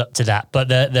can build up to that. But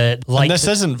this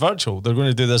isn't virtual. They're going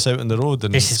to do this out on the road.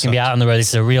 This is going to be out on the road. This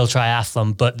is a real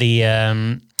triathlon, but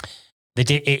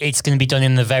it's going to be done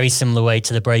in a very similar way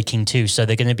to the breaking too. So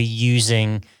they're going to be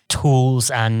using tools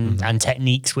and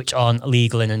techniques which aren't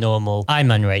legal in a normal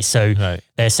Ironman race. So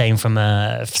they're saying from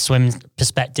a swim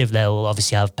perspective, they'll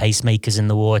obviously have pacemakers in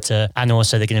the water, and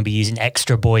also they're going to be using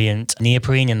extra buoyant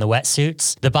neoprene in the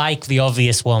wetsuits. The bike, the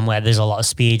obvious one where there's a lot of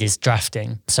speed, is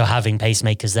drafting. So having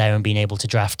pacemakers there and being able to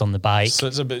draft on the bike. So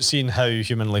it's about seeing how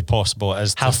humanly possible it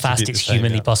is. How fast it's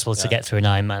humanly possible to get through an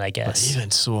Ironman, I guess. But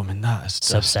even so, I mean, that is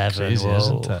sub 7, crazy,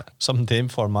 isn't it? Something to aim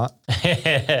for, Matt.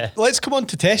 Let's come on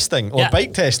to testing, or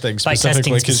bike testing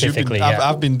specifically, because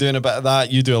I've been doing a bit of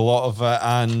that. You do a lot of it,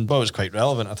 and it's quite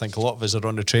relevant. I think a lot of us are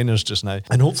on the trainers just now,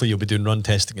 and hopefully you'll be doing run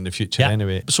testing in the future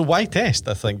anyway. So why test?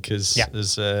 I think is I think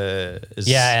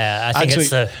it's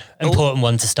the important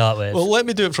one to start with. Well, let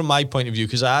me do it from my point of view,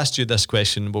 because I asked you this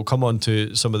question. We'll come on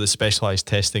to some of the specialised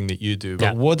testing that you do,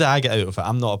 but what do I get out of it?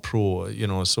 I'm not a pro,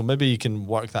 so maybe you can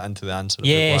work that into the answer.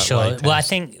 Yeah, sure. Well, I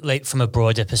think from a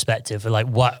broader perspective,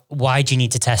 why do you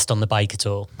need to test on the bike at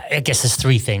all? I guess there's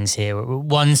 3 things here.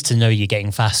 One's to know you're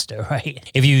getting faster, right?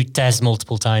 If you test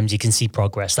multiple times, you can see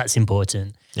progress. That's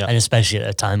important. Yeah. And especially at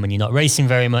a time when you're not racing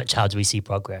very much, how do we see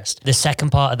progress? The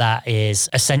second part of that is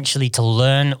essentially to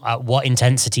learn at what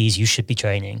intensities you should be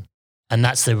training. And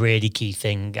that's the really key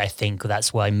thing. I think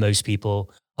that's why most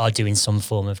people are doing some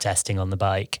form of testing on the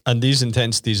bike. And these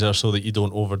intensities are so that you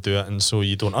don't overdo it and so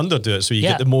you don't underdo it, so you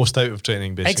get the most out of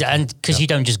training, basically. Exactly. And because you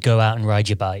don't just go out and ride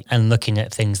your bike, and looking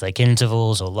at things like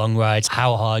intervals or long rides,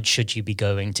 how hard should you be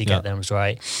going to get them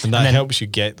right? And that helps you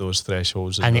get those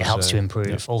thresholds. And it helps you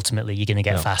improve. Ultimately, you're going to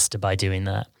get faster by doing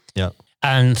that. Yeah.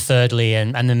 And thirdly,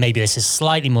 and then maybe this is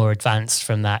slightly more advanced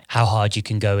from that, how hard you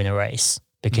can go in a race.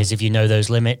 Because if you know those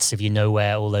limits, if you know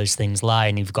where all those things lie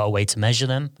and you've got a way to measure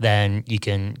them, then you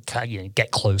can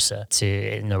get closer to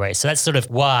in the race. So that's sort of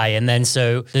why. And then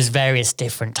so there's various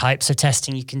different types of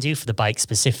testing you can do for the bike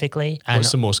specifically. And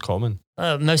what's the most common?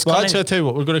 Most common. Actually, I'll tell you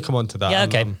what, we're going to come on to that. Yeah,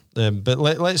 okay. But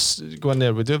let's go in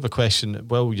there. We do have a question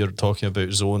while you're talking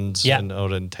about zones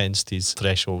or intensities,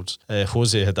 thresholds.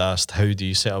 Jose had asked, how do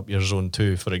you set up your zone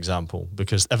 2, for example?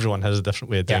 Because everyone has a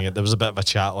different way of doing it. There was a bit of a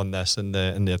chat on this in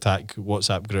the Attack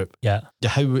WhatsApp group. Yeah.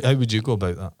 How would you go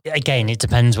about that? Again, it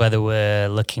depends whether we're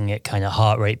looking at kind of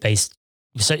heart rate based.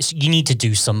 So you need to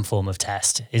do some form of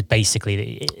test. Is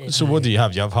basically. So what do you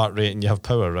have? You have heart rate and you have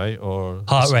power, right? Or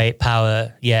heart rate,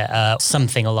 power,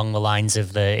 something along the lines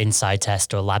of the inside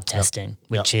test or lab testing,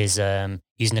 which is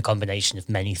using a combination of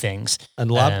many things.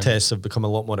 And lab tests have become a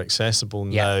lot more accessible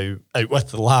now, out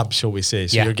with the lab, shall we say?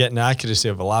 So you're getting the accuracy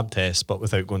of a lab test, but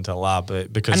without going to a lab.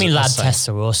 Because lab tests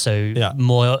are also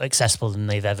more accessible than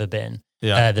they've ever been.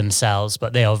 Themselves,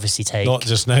 but they obviously take... Not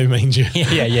just now, mind you.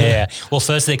 Yeah. Well,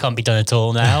 first, they can't be done at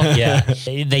all now.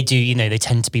 They do, they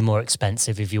tend to be more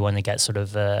expensive if you want to get sort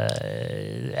of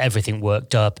everything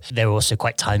worked up. They're also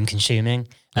quite time consuming.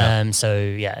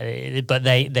 But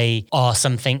they are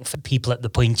something for people at the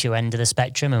pointier end of the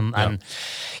spectrum, and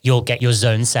you'll get your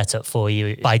zone set up for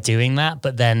you by doing that.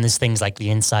 But then there's things like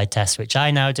the inside test, which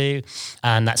I now do,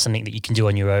 and that's something that you can do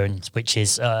on your own, which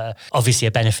is obviously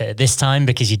a benefit at this time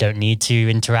because you don't need to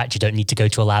interact, you don't need to go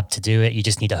to a lab to do it, you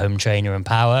just need a home trainer and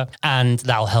power, and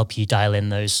that'll help you dial in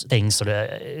those things sort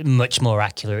of much more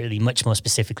accurately, much more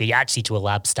specifically, actually to a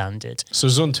lab standard. So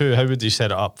zone 2, how would you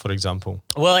set it up, for example?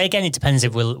 Well, again, it depends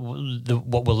if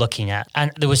what we're looking at.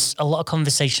 And there was a lot of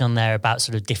conversation on there about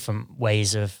sort of different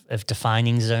ways of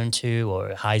defining zone 2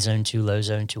 or high zone 2, low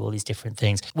zone 2, all these different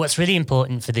things. What's really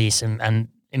important for this and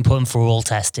important for all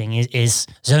testing is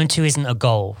zone 2 isn't a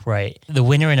goal, right? The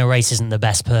winner in a race isn't the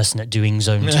best person at doing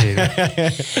zone 2,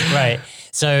 right?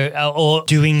 So, or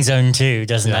doing zone 2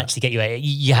 doesn't actually get you out.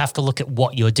 You have to look at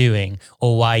what you're doing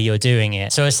or why you're doing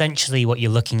it. So essentially what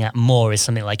you're looking at more is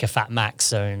something like a fat max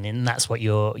zone, and that's what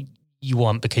you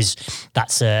want, because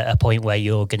that's a point where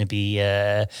you're going to be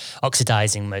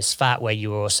oxidizing most fat, where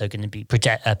you're also going to be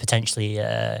potentially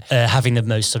having the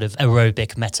most sort of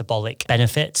aerobic metabolic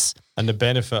benefits. And the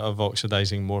benefit of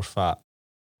oxidizing more fat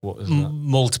What is that?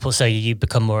 Multiple, so you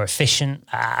become more efficient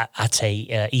at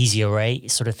a easier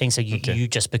rate, sort of thing. So you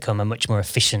just become a much more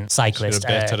efficient cyclist. So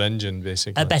a better engine,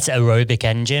 basically. A better aerobic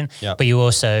engine, yeah. But you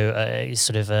also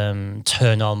sort of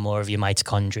turn on more of your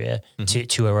mitochondria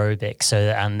to aerobic,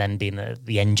 and then being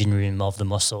the engine room of the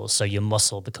muscles. So your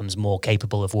muscle becomes more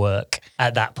capable of work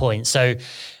at that point. So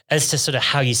as to sort of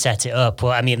how you set it up,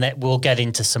 well, I mean, we'll get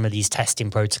into some of these testing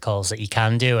protocols that you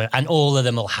can do, and all of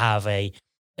them will have a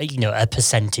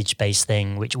percentage-based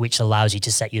thing, which allows you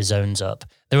to set your zones up.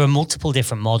 There are multiple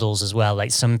different models as well. Like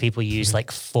some people use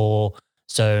like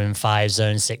 4-zone,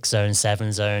 5-zone, 6-zone,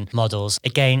 7-zone models.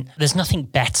 Again, there's nothing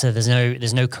better.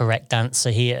 There's no correct answer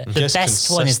here. The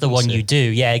best one is the one you do.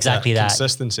 Yeah, exactly that.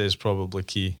 Consistency is probably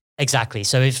key. Exactly.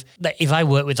 So if I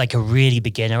work with like a really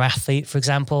beginner athlete, for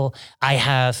example, I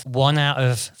have 1 out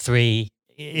of 3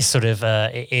 is sort of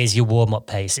is your warm-up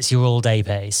pace. It's your all-day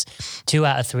pace. 2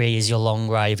 out of 3 is your long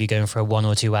ride if you're going for a 1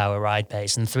 or 2 hour ride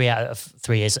pace. And 3 out of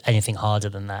 3 is anything harder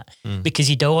than that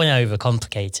because you don't want to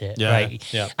overcomplicate it,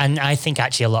 right? Yeah. And I think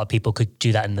actually a lot of people could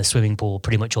do that in the swimming pool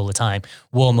pretty much all the time.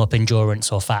 Warm-up,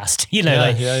 endurance or fast,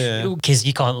 because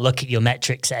you can't look at your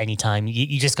metrics at any time.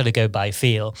 You just got to go by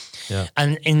feel. Yeah.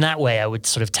 And in that way, I would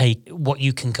sort of take what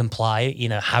you can comply,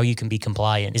 how you can be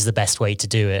compliant is the best way to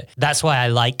do it. That's why I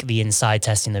like the inside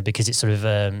testing though, because it sort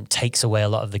of takes away a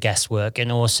lot of the guesswork,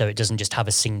 and also it doesn't just have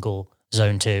a single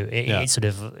zone 2.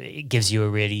 It gives you a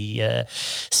really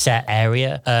set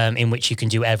area in which you can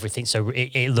do everything. So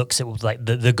it looks at like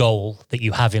the goal that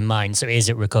you have in mind. So is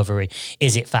it recovery?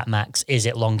 Is it fat max? Is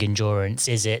it long endurance?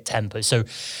 Is it tempo? So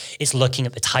it's looking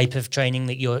at the type of training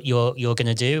that you're going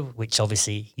to do, which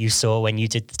obviously you saw when you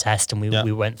did the test, and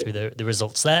we went through the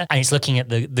results there. And it's looking at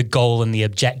the goal and the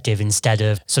objective instead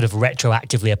of sort of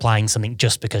retroactively applying something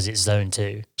just because it's zone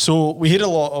 2. So we hear a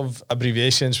lot of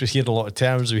abbreviations, we hear a lot of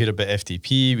terms, we hear about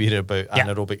FTP, we hear about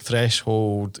anaerobic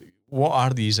threshold. What are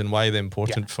these and why are they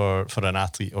important for an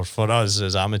athlete or for us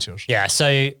as amateurs? Yeah,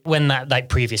 so when that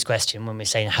previous question, when we're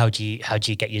saying how do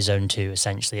you get your zone 2,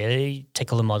 essentially,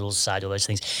 take all the models aside, all those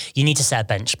things, you need to set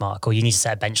a benchmark, or you need to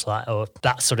set a benchline, or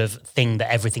that sort of thing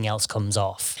that everything else comes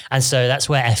off. And so that's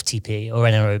where FTP or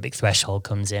anaerobic threshold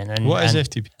comes in. And what is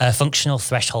FTP? Functional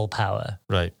threshold power.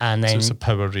 Right. And then so it's a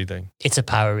power reading. It's a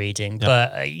power reading,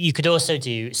 but you could also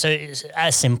do, so at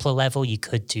a simpler level, you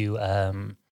could do,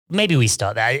 maybe we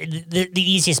start there. The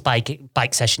easiest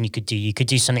bike session you could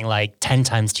do something like 10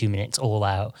 times 2 minutes all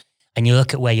out. And you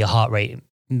look at where your heart rate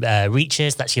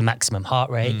reaches, that's your maximum heart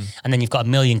rate. And then you've got a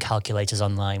million calculators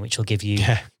online, which will give you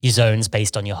your zones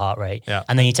based on your heart rate. Yeah.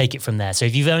 And then you take it from there. So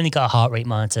if you've only got a heart rate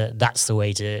monitor, that's the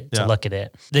way to look at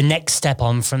it. The next step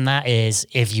on from that is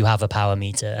if you have a power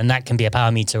meter, and that can be a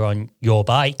power meter on your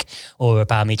bike or a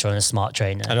power meter on a smart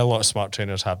trainer. And a lot of smart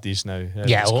trainers have these now.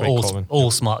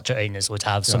 All smart trainers would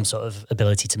have some sort of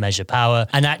ability to measure power.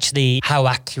 And actually how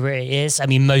accurate it is, I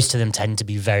mean, most of them tend to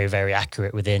be very, very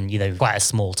accurate within, quite a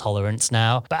small tolerance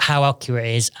now. But how accurate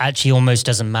it is actually almost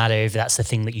doesn't matter if that's the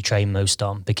thing that you train most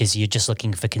on, because you're just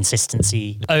looking for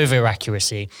consistency over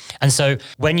accuracy. And so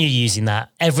when you're using that,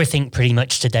 everything pretty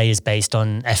much today is based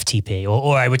on FTP,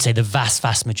 or I would say the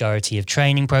vast majority of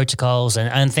training protocols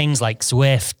and things like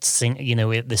Zwift,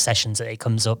 with the sessions that it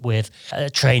comes up with,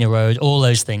 Trainer Road, all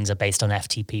those things are based on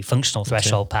FTP, functional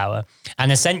threshold power.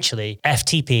 And essentially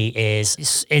FTP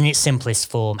is, in its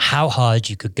simplest form, how hard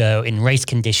you could go in race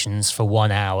conditions for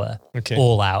 1 hour,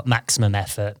 all out, maximum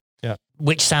effort. Yeah.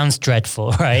 Which sounds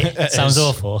dreadful, right? It sounds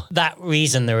awful. That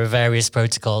reason there are various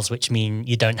protocols which mean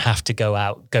you don't have to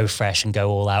go fresh and go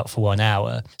all out for 1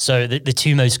 hour. So the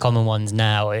two most common ones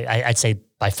now, I'd say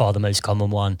by far the most common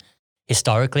one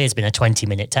historically has been a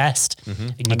 20-minute test.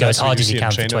 And you go as hard as you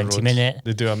can for 20 minutes.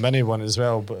 They do a mini one as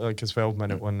well, but like a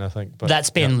 12-minute one, I think. But that's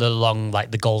been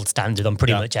the gold standard on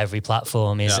pretty much every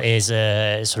platform is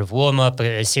a sort of warm-up,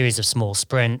 a series of small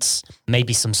sprints,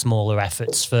 maybe some smaller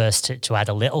efforts first to add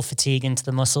a little fatigue into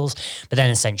the muscles, but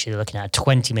then essentially looking at a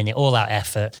 20-minute all-out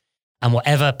effort. And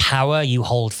whatever power you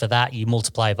hold for that, you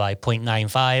multiply by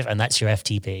 0.95, and that's your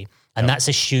FTP. And that's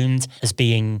assumed as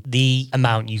being the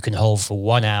amount you can hold for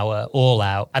 1 hour all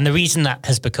out. And the reason that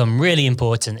has become really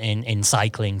important in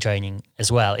cycling training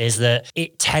as well is that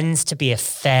it tends to be a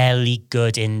fairly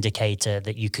good indicator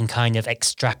that you can kind of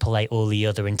extrapolate all the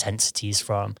other intensities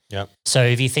from. Yeah. So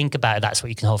if you think about it, that's what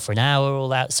you can hold for an hour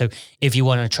all out. So if you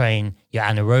want to train your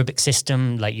anaerobic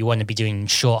system, like you want to be doing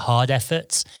short, hard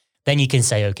efforts, then you can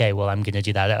say, okay, well, I'm going to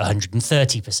do that at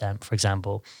 130%, for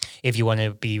example. If you want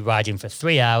to be riding for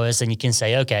 3 hours, then you can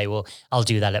say, okay, well, I'll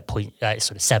do that at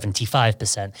sort of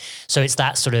 75%. So it's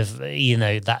that sort of,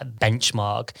 that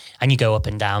benchmark, and you go up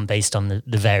and down based on the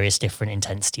various different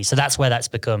intensities. So that's where that's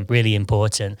become really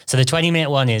important. So the 20-minute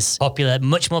one is popular,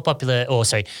 much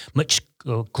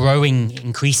growing,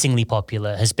 increasingly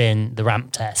popular has been the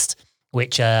ramp test,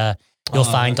 which you'll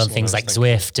find on things like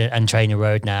Zwift and Trainer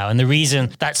Road now. And the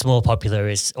reason that's more popular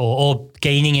is, or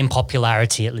gaining in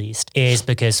popularity at least, is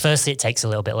because firstly, it takes a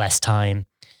little bit less time.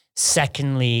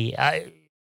 Secondly,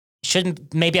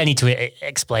 maybe I need to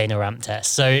explain a ramp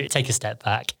test. So take a step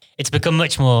back. It's become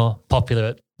much more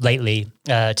popular lately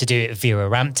to do it via a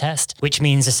ramp test, which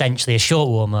means essentially a short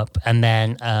warm-up, and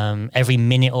then every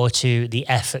minute or two, the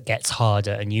effort gets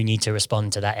harder and you need to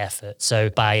respond to that effort. So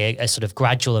by a sort of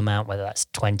gradual amount, whether that's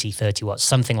 20, 30 watts,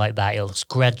 something like that, it'll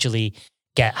gradually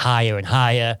get higher and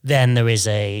higher. Then there is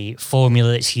a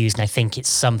formula that's used, and I think it's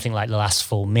something like the last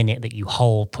full minute that you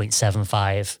hold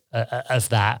 0.75 of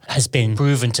that has been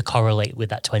proven to correlate with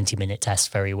that 20-minute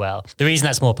test very well. The reason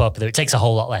that's more popular, it takes a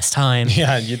whole lot less time.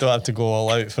 Yeah, you don't have to go all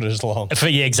out for as long.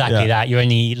 Exactly that.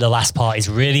 The last part is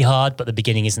really hard, but the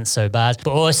beginning isn't so bad.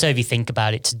 But also, if you think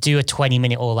about it, to do a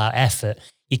 20-minute all-out effort,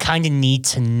 you kind of need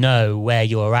to know where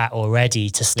you're at already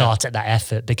to start at that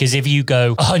effort. Because if you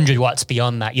go 100 watts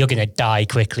beyond that, you're going to die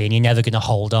quickly and you're never going to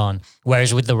hold on.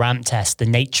 Whereas with the ramp test, the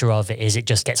nature of it is it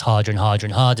just gets harder and harder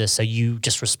and harder. So you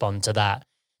just respond to that.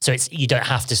 So you don't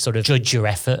have to sort of judge your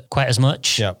effort quite as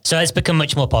much. Yeah. So it's become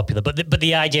much more popular. But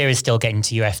the idea is still getting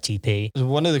to your FTP.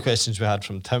 One of the questions we had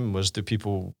from Tim was, do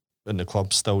people in the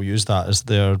club still use that as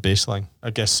their baseline? I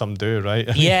guess some do,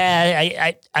 right?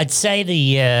 Yeah, I'd say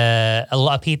a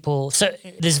lot of people. So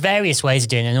there's various ways of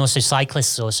doing it, and also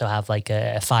cyclists also have like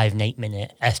a 5 and 8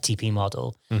 minute FTP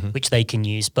model, which they can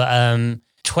use. But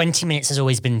 20 minutes has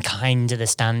always been kind of the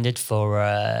standard for,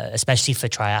 especially for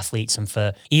triathletes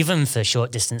and even for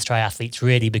short distance triathletes,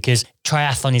 really, because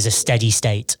triathlon is a steady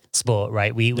state sport,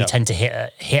 right? We tend to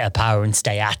hit a power and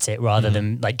stay at it rather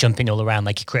than like jumping all around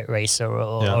like a crit racer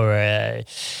or a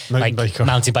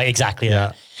mountain bike. Exactly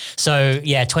that. So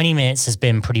 20 minutes has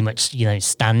been pretty much,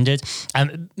 standard.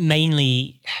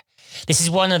 Mainly, this is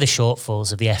one of the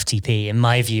shortfalls of the FTP, in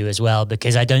my view, as well,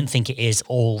 because I don't think it is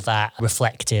all that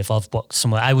reflective of what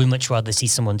someone. I would much rather see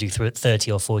someone do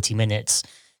 30 or 40 minutes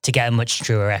to get a much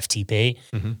truer FTP.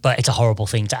 But it's a horrible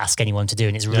thing to ask anyone to do,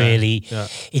 and it's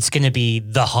it's going to be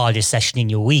the hardest session in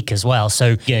your week as well.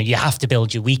 So you have to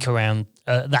build your week around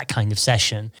that kind of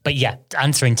session. But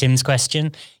answering Tim's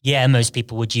question, most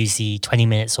people would use the 20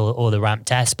 minutes or the ramp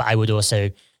test, but I would also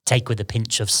take with a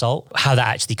pinch of salt how that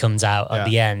actually comes out at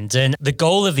the end. And the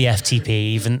goal of the FTP,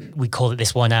 even we call it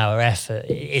this 1 hour effort,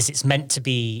 is it's meant to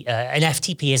be, an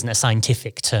FTP isn't a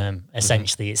scientific term,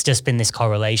 essentially. It's just been this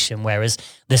correlation, whereas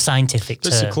the scientific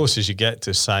term... It's the closest you get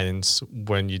to science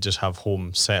when you just have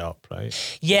home setup,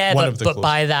 right? Yeah, but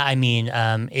by that I mean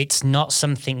it's not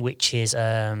something which is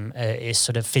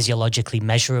sort of physiologically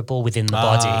measurable within the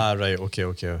body. Ah, right,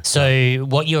 okay. So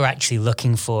what you're actually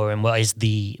looking for, and what is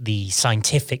the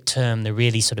scientific term, the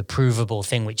really sort of provable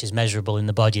thing which is measurable in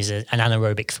the body, is an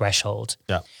anaerobic threshold.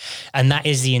 Yeah. And that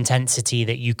is the intensity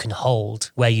that you can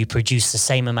hold where you produce the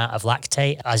same amount of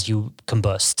lactate as you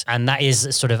combust. And that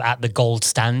is sort of at the gold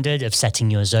standard of setting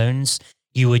your zones.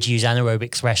 You would use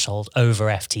anaerobic threshold over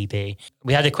FTP.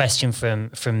 We had a question from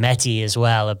Mehdi as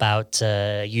well about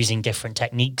using different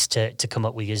techniques to come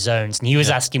up with your zones. And he was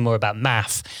asking more about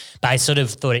math, but I sort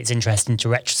of thought it's interesting to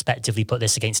retrospectively put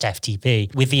this against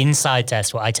FTP. With the inside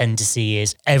test, what I tend to see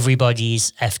is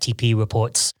everybody's FTP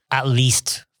reports at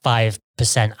least 5%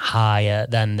 higher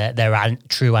than their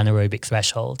true anaerobic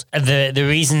threshold. The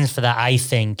reason for that, I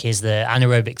think, is the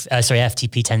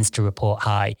FTP tends to report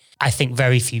high. I think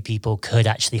very few people could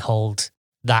actually hold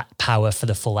that power for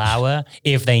the full hour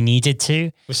if they needed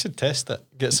to. We should test it.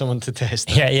 Get someone to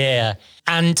test it. Yeah.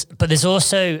 But there's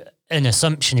also an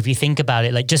assumption, if you think about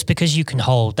it, like just because you can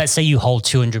hold, let's say you hold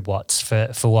 200 watts for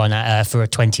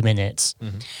 20 minutes,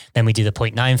 then we do the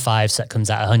 0.95, so that comes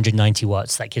out 190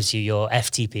 watts. That gives you your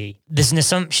FTP. There's an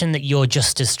assumption that you're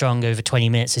just as strong over 20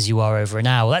 minutes as you are over an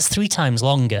hour. Well, that's 3 times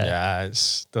longer. Yeah,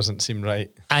 it doesn't seem right.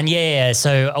 And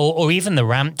so, or even the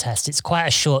ramp test, it's quite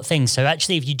a short thing. So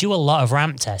actually, if you do a lot of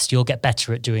ramp tests, you'll get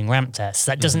better at doing ramp tests.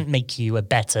 That doesn't make you a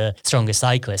better, stronger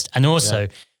cyclist. And also,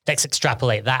 let's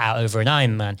extrapolate that out over an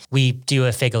Ironman. We do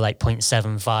a figure like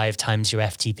 0.75 times your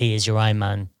FTP as your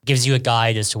Ironman. Gives you a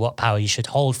guide as to what power you should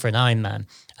hold for an Ironman.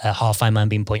 Half Ironman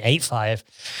being 0.85.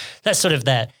 That's sort of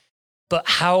there. But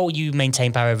how you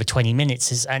maintain power over 20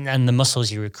 minutes is, and the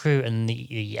muscles you recruit and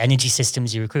the energy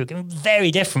systems you recruit can be very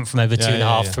different from over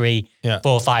 2.5, 3,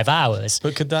 4, 5 hours.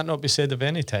 But could that not be said of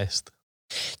any test?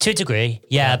 To a degree,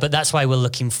 yeah, but that's why we're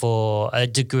looking for a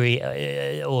degree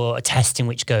or a testing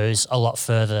which goes a lot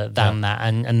further than that,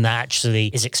 and that actually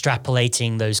is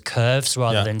extrapolating those curves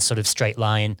rather than sort of straight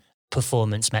line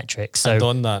performance metrics. So and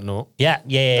on that note,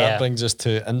 that brings us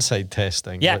to inside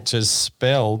testing, which is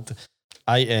spelled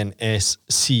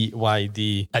INSCYD.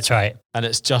 That's right, and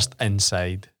it's just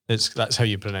inside. That's how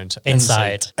you pronounce it.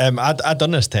 Inside. I'd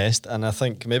done this test, and I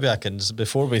think maybe I can,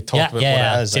 before we talk about what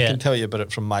it is, I can tell you about it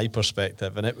from my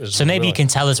perspective. And it was so maybe you can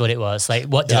tell us what it was. Like,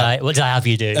 what did I have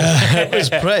you do? It was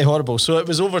pretty horrible. So it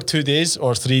was over 2 days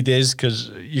or 3 days, because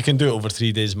you can do it over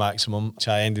 3 days maximum, which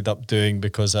I ended up doing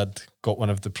because I'd got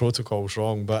one of the protocols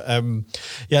wrong. But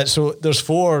so there's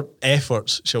 4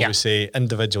 efforts, shall we say,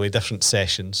 individually, different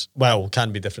sessions. Well,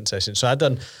 can be different sessions. So I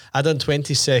done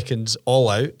 20 seconds all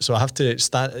out. So I have to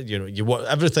start,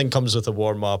 everything comes with a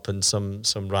warm up and some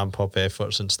ramp up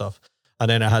efforts and stuff. And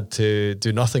then I had to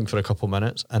do nothing for a couple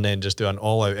minutes and then just do an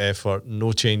all out effort,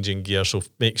 no changing gear. So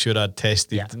make sure I'd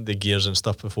tested the gears and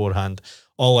stuff beforehand,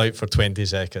 all out for 20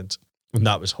 seconds. And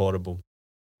that was horrible.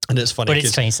 And it's funny, but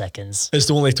it's 20 seconds. It's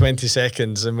only 20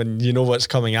 seconds, and when you know what's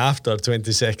coming after, 20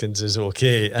 seconds is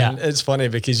okay. And it's funny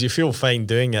because you feel fine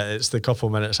doing it. It's the couple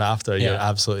minutes after you're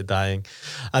absolutely dying.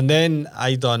 And then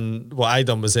what I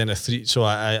done was then a 3. So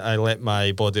I let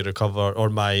my body recover, or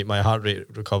my heart rate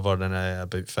recover in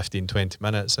about 15-20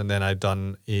 minutes, and then I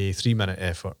done a 3-minute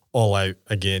effort all out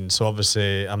again. So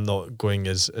obviously I'm not going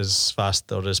as fast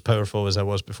or as powerful as I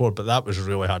was before, but that was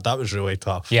really hard. That was really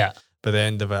tough. Yeah. By the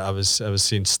end of it, I was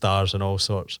seeing stars and all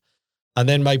sorts. And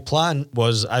then my plan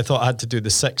was, I thought I had to do the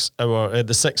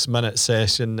 6-minute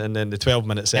session and then the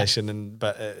 12-minute session,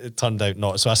 but it turned out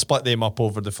not. So I split them up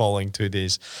over the following 2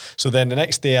 days. So then the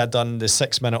next day I done the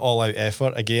 6-minute all-out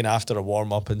effort, again after a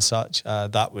warm-up and such.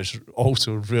 That was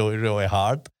also really, really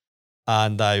hard.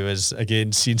 And I was,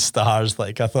 again, seeing stars.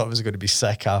 Like, I thought I was going to be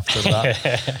sick after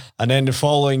that. And then the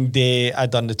following day, I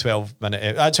done the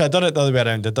 12-minute. Actually, I done it the other way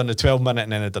around. I done the 12-minute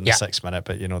and then I done the 6-minute.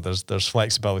 But, there's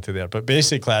flexibility there. But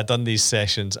basically, I done these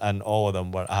sessions and all of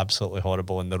them were absolutely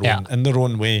horrible in their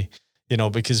own way.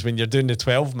 Because when you're doing the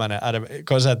 12-minute,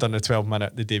 because I'd done the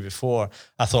 12-minute the day before,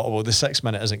 I thought, well, the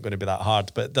 6-minute isn't going to be that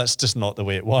hard. But that's just not the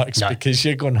way it works, because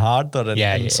you're going harder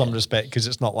in some respect, because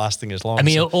it's not lasting as long. I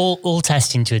mean, all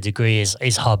testing to a degree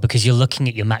is hard because you're looking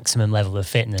at your maximum level of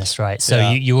fitness, right?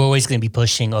 So you're always going to be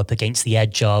pushing up against the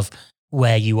edge of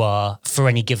where you are for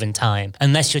any given time,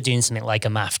 unless you're doing something like a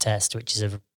math test, which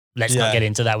is let's not get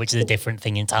into that, which is a different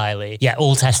thing entirely. Yeah,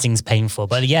 all testing's painful.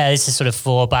 But this is sort of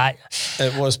 4, but...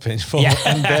 It was painful.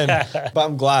 Yeah. But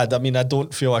I'm glad. I mean, I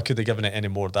don't feel I could have given it any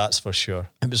more, that's for sure.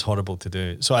 It was horrible to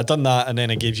do. So I done that and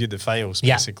then I gave you the files,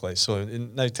 basically. So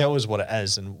now tell us what it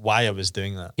is and why I was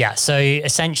doing that. Yeah, so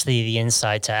essentially the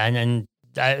inside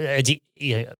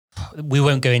we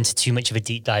won't go into too much of a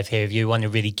deep dive here. If you want to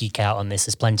really geek out on this,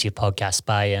 there's plenty of podcasts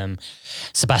by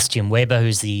Sebastian Weber,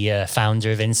 who's the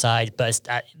founder of Inside. But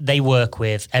they work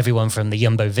with everyone from the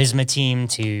Jumbo Visma team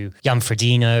to Jan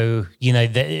Frodeno.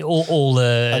 All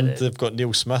the and they've got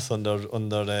Neil Smith on their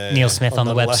Neil Smith on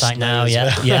the website now.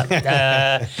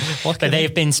 But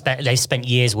they've spent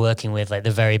years working with like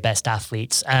the very best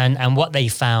athletes, and what they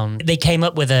found, they came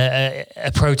up with a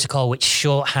protocol which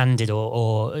shorthanded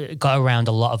or got around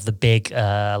a lot of the big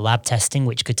lab testing,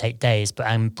 which could take days, but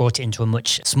brought it into a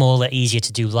much smaller, easier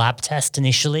to do lab test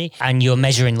initially. And you're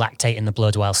measuring lactate in the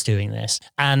blood whilst doing this.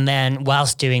 And then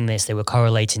whilst doing this, they were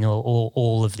correlating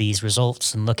all of these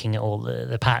results and looking at all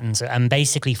the patterns, and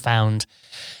basically found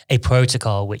a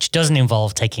protocol which doesn't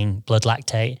involve taking blood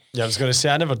lactate. Yeah, I was going to say,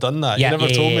 I never done that. You never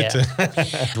told me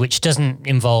to. Which doesn't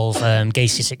involve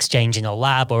gaseous exchange in a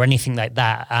lab or anything like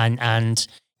that. And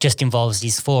just involves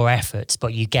these 4 efforts,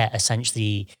 but you get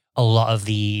essentially a lot of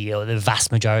the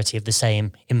vast majority of the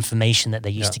same information that they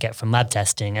used to get from lab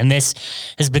testing. And this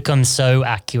has become so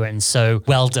accurate and so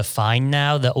well defined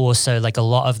now that also like a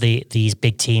lot of these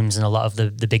big teams and a lot of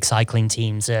the big cycling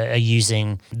teams are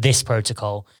using this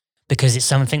protocol, because it's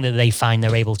something that they find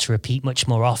they're able to repeat much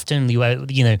more often.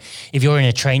 If you're in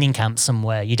a training camp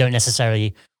somewhere, you don't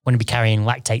necessarily want to be carrying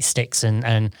lactate sticks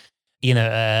and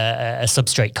a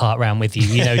substrate cart around with you,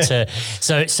 so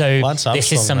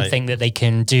this is something that they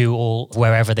can do all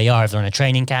wherever they are. If they're on a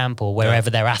training camp or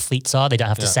wherever their athletes are, they don't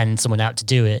have to send someone out to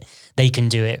do it. they can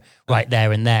do it right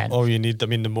there and then. All you need, I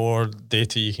mean, the more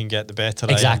data you can get, the better.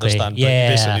 Exactly. I understand. Yeah.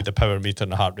 But basically the power meter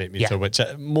and the heart rate meter, which,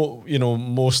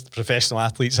 most professional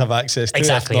athletes have access to.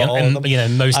 Exactly.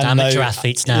 And most amateur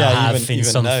athletes now have in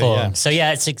some form. Yeah. So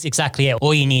it's exactly it.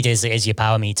 All you need is your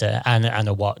power meter and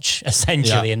a watch,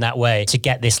 essentially, in that way, to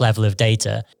get this level of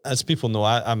data. As people know,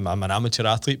 I'm an amateur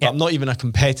athlete, but I'm not even a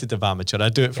competitive amateur. I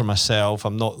do it for myself.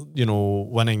 I'm not,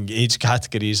 winning age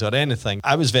categories or anything.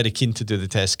 I was very keen to do the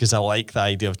test because I like the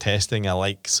idea of testing. I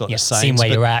like sort of science. Seeing where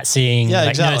you're at,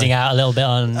 nerding out a little bit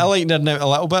on. I like nerding out a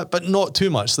little bit, but not too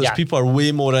much. There's people are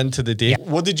way more into the data.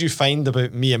 What did you find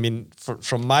about me? I mean,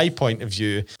 from my point of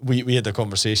view, we had a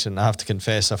conversation. I have to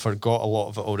confess, I forgot a lot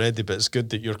of it already, but it's good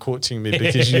that you're coaching me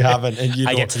because you haven't. And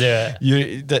I get to do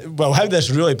it. How this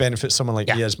really benefits someone like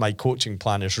me is my coaching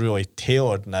plan is really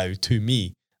tailored now to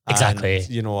me. Exactly.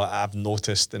 And, I've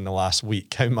noticed in the last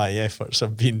week how my efforts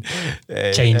have been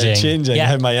changing.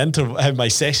 how my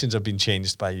sessions have been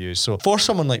changed by you. So for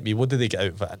someone like me, what do they get out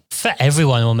of it? For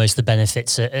everyone, almost the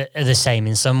benefits are the same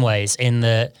in some ways, in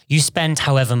that you spend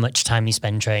however much time you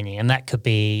spend training, and that could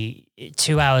be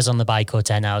 2 hours on the bike or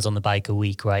 10 hours on the bike a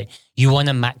week, right? You want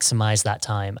to maximize that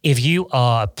time. If you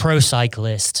are a pro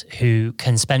cyclist who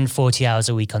can spend 40 hours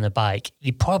a week on a bike,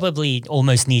 you probably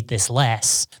almost need this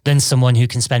less than someone who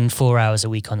can spend 4 hours a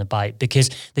week on a bike,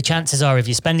 because the chances are if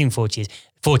you're spending 40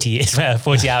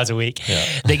 hours a week,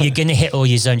 that you're going to hit all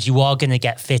your zones. You are going to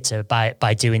get fitter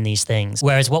by doing these things.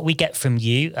 Whereas what we get from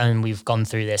you, and we've gone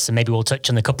through this, and maybe we'll touch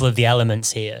on a couple of the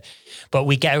elements here, but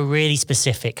we get a really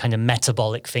specific kind of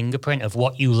metabolic fingerprint of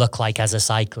what you look like as a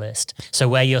cyclist. So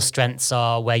where your strengths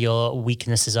are, where your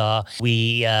weaknesses are.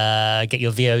 We get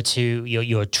your VO2,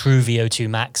 your true VO2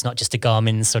 max, not just a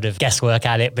Garmin sort of guesswork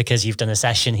at it because you've done a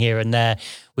session here and there.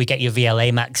 We get your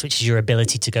VLA max, which is your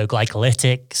ability to go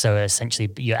glycolytic, so essentially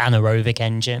your anaerobic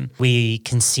engine. We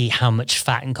can see how much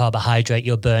fat and carbohydrate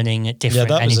you're burning at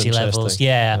different energy levels.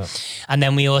 Yeah. And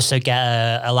then we also get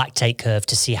a lactate curve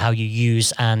to see how you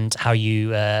use and how you you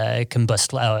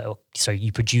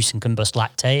produce and combust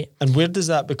lactate. And where does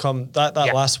that become, that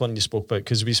last one you spoke about,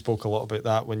 because we spoke a lot about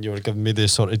that when you were giving me the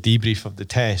sort of debrief of the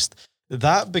test.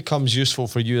 That becomes useful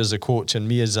for you as a coach and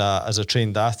me as a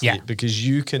trained athlete, because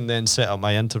you can then set up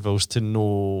my intervals to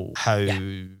know how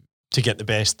to get the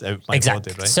best out of my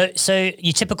body, right? So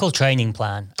your typical training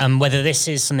plan, whether this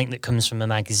is something that comes from a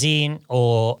magazine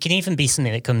or can even be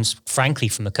something that comes, frankly,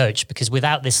 from a coach, because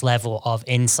without this level of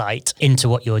insight into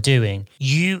what you're doing,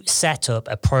 you set up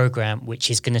a program which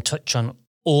is going to touch on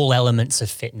all elements of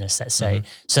fitness, let's say.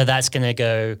 So that's going to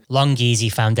go long, easy,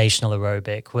 foundational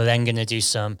aerobic. We're then going to do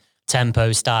some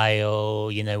tempo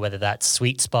style, whether that's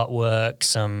sweet spot work,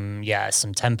 some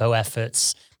tempo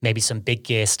efforts, maybe some big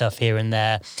gear stuff here and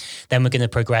there. Then we're going to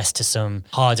progress to some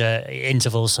harder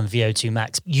intervals, some VO2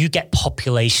 max. You get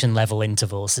population level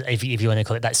intervals, if you want to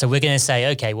call it that. So we're going to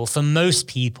say, okay, well, for most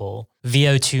people,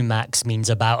 VO2 max means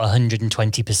about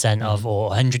 120% of,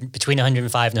 or between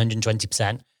 105 and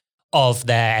 120% of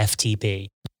their FTP.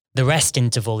 The rest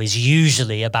interval is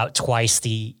usually about twice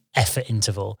the effort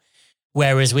interval.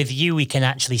 Whereas with you, we can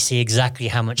actually see exactly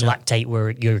how much lactate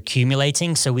you're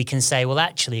accumulating. So we can say, well,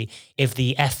 actually, if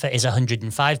the effort is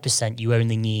 105%, you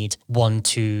only need 1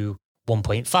 to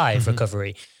 1.5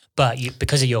 recovery. But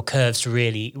because of your curves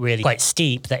really, really quite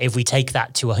steep, that if we take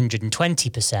that to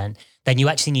 120%, then you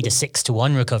actually need a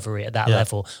 6-to-1 recovery at that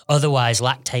level. Otherwise,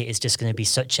 lactate is just going to be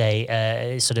such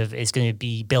a it's going to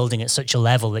be building at such a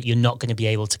level that you're not going to be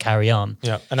able to carry on.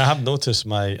 Yeah, and I have noticed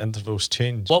my intervals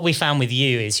change. What we found with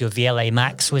you is your VLA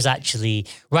max was actually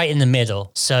right in the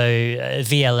middle. So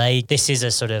VLA, this is a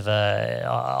sort of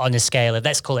on a scale of,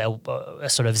 let's call it a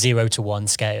sort of 0 to 1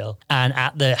 scale. And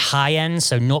at the high end,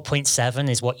 so 0.7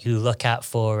 is what you look at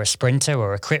for a sprinter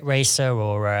or a crit racer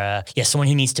or someone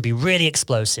who needs to be really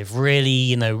explosive,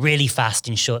 really fast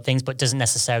in short things, but doesn't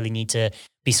necessarily need to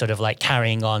be sort of like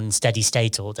carrying on steady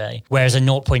state all day. Whereas a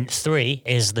 0.3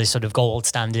 is the sort of gold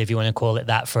standard, if you want to call it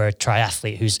that, for a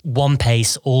triathlete who's one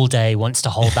pace all day, wants to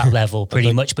hold that level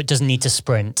pretty much, but doesn't need to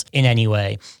sprint in any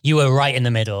way. You were right in the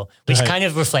middle, which kind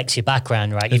of reflects your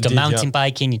background, right? You've done mountain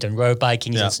biking, you've done road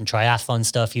biking, you've done some triathlon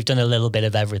stuff, you've done a little bit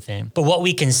of everything. But what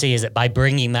we can see is that by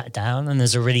bringing that down, and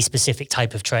there's a really specific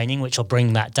type of training which will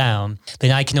bring that down, then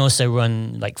I can also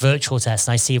run like virtual tests,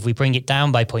 and I see if we bring it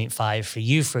down by 0.5 for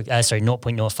you, 0.5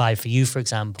 1.05 for you, for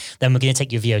example, then we're going to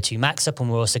take your VO2 max up,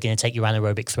 and we're also going to take your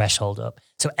anaerobic threshold up.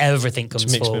 So everything comes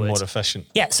Which makes forward. me more efficient.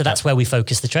 Yeah, so that's where we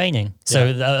focus the training. So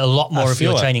a lot more of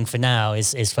your training for now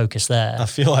is focused there. I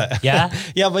feel it. Yeah?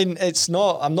 Yeah, I mean,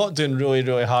 I'm not doing really,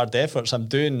 really hard efforts. I'm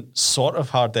doing sort of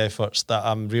hard efforts that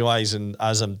I'm realising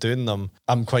as I'm doing them,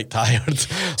 I'm quite tired.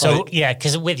 So,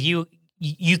 because with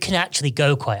you can actually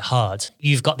go quite hard.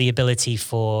 You've got the ability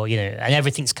for, and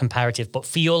everything's comparative, but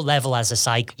for your level as a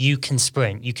cyclist, you can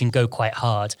sprint, you can go quite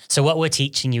hard. So what we're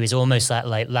teaching you is almost that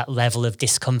level of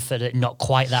discomfort, not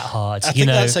quite that hard. I think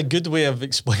that's a good way of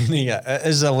explaining it. It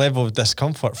is a level of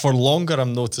discomfort. For longer,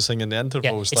 I'm noticing in the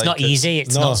intervals. Yeah, it's not easy.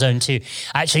 It's not zone 2.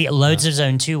 Actually, loads of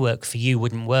zone 2 work for you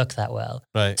wouldn't work that well.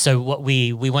 Right. So what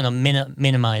we want to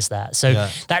minimize that. So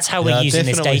that's how we're using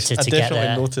this data to get there. I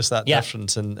definitely noticed that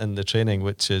difference in the training,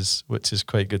 which is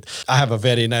quite good. I have a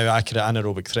very now accurate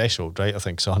anaerobic threshold, right? I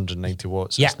think it's 190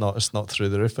 watts. Yeah. It's not through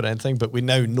the roof or anything, but we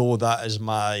now know that is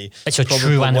my... It's your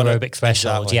true anaerobic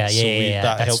threshold. Exactly.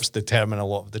 That helps determine a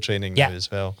lot of the training now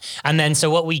as well. And then so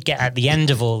what we get at the end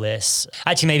of all this,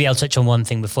 actually maybe I'll touch on one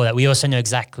thing before that. We also know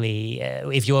exactly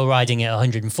if you're riding at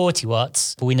 140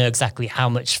 watts, we know exactly how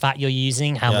much fat you're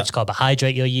using, how much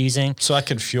carbohydrate you're using. So I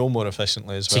can fuel more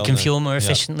efficiently as well. So you can fuel more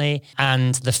efficiently.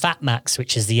 And the fat max,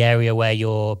 which is the area where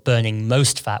you're burning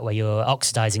most fat, where you're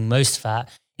oxidizing most fat,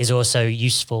 is also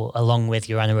useful along with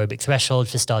your anaerobic threshold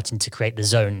for starting to create the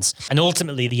zones. And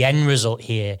ultimately, the end result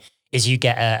here is you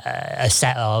get a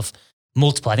set of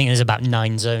multiple, I think there's about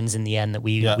 9 zones in the end that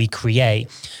we create,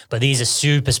 but these are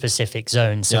super specific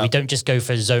zones. So we don't just go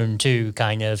for zone 2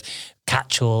 kind of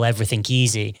catch-all, everything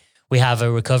easy. We have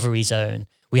a recovery zone.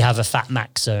 We have a fat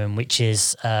max zone, which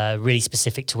is really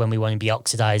specific to when we want to be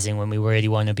oxidizing, when we really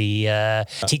want to be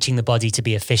teaching the body to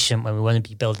be efficient, when we want to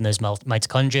be building those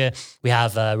mitochondria. We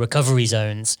have recovery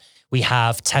zones. We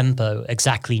have tempo,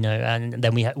 and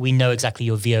then we know exactly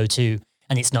your VO2,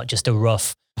 and it's not just a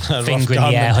rough finger in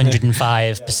the air,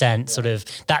 105% sort of.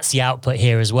 That's the output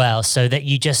here as well, so that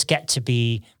you just get to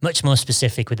be much more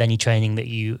specific with any training that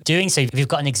you're doing. So if you've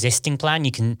got an existing plan,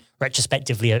 you can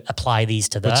retrospectively apply these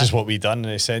to that. Which is what we've done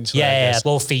essentially. Yeah.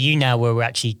 Well, for you now, we're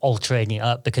actually altering it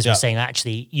up because we're saying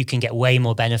actually you can get way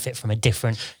more benefit from a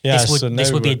different.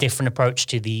 This would be a different approach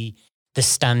to the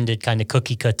standard kind of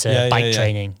cookie cutter bike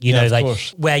training,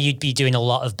 where you'd be doing a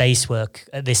lot of base work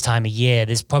at this time of year.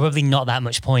 There's probably not that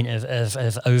much point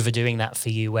of overdoing that for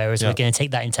you. Whereas we're going to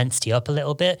take that intensity up a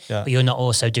little bit, but you're not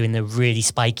also doing the really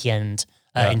spiky end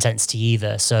intensity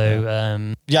either.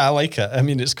 So, I like it. I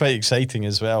mean, it's quite exciting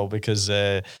as well because,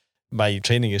 my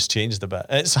training has changed a bit.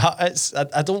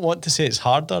 I don't want to say it's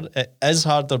harder. It is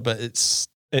harder, but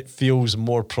it feels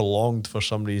more prolonged for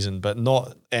some reason, but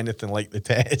not anything like the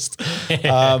test.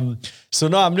 So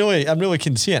no, I'm really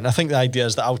keen to see it. And I think the idea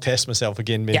is that I'll test myself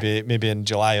again, maybe in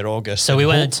July or August. So we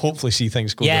want to hopefully see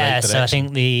things go the right direction. So I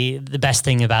think the best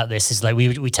thing about this is like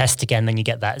we test again, then you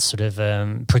get that sort of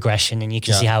progression, and you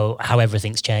can see how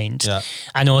everything's changed. Yeah.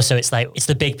 And also it's like it's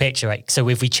the big picture, right? So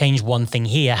if we change one thing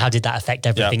here, how did that affect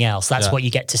everything else? That's what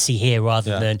you get to see here,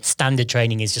 rather than standard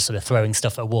training is just sort of throwing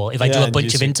stuff at a wall. If I do a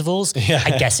bunch of intervals,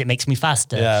 I guess it makes me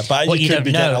faster. Yeah, but you could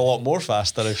be getting a lot more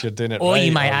faster if you're doing it or right.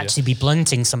 You might actually be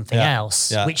blunting something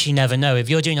else, which you never know. If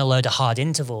you're doing a load of hard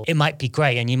interval, it might be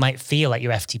great and you might feel like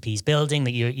your FTP is building,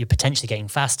 that you're potentially getting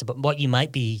faster, but what you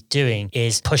might be doing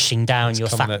is pushing down your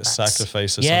fat mass.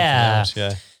 Sacrifice or something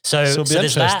else, So there's that.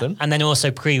 interesting. And then also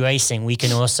pre-racing, we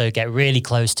can also get really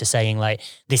close to saying like,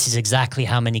 this is exactly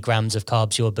how many grams of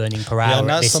carbs you're burning per hour. And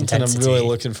that's at this something intensity. I'm really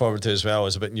looking forward to as well,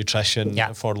 is about nutrition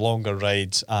for longer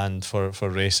rides and for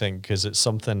racing, because it's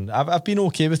something I've been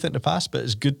okay with it in the past, but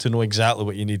it's good to know exactly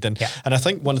what you need. And I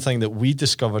think one thing that we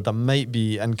discovered, I might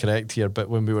be incorrect here, but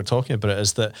when we were talking about it,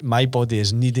 is that my body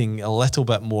is needing a little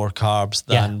bit more carbs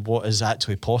than what is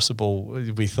actually possible,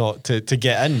 we thought, to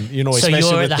get in. So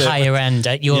you're at the higher end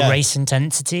at your race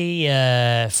intensity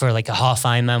for like a half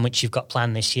Ironman, which you've got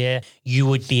planned this year, you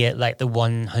would be at like the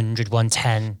 100,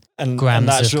 110 grams and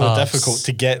that's of really carbs. difficult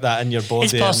to get that in your body.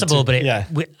 It's possible, but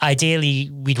ideally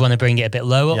we'd want to bring it a bit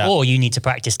lower, or you need to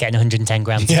practice getting 110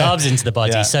 grams of carbs into the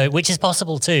body. So, which is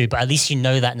possible too, but at least you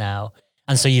know that now.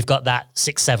 And so you've got that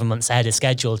 6-7 months ahead of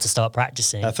schedule to start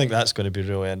practicing. I think that's going to be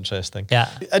really interesting. Yeah.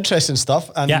 Interesting stuff.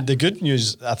 And the good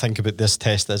news, I think, about this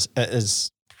test is it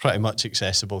is pretty much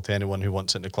accessible to anyone who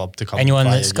wants it in the club to come. Anyone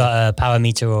that's got a power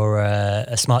meter or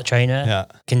a smart trainer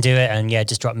can do it, and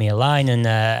just drop me a line.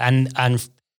 And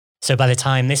so by the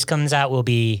time this comes out, we'll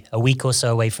be a week or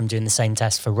so away from doing the same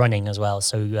test for running as well.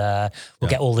 So we'll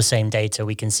get all the same data.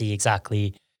 We can see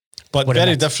exactly But what it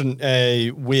very meant. different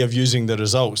way of using the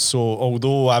results. So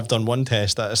although I've done one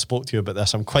test, I spoke to you about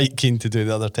this, I'm quite keen to do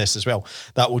the other test as well.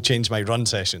 That will change my run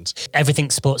sessions.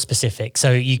 Everything's sport specific.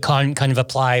 So you can't kind of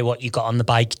apply what you got on the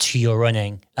bike to your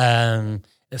running,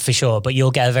 for sure. But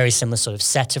you'll get a very similar sort of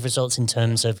set of results in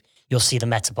terms of you'll see the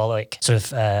metabolic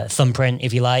sort of thumbprint,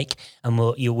 if you like, and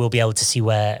you will be able to see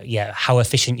how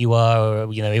efficient you are,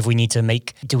 or, if we need to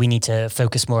do we need to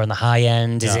focus more on the high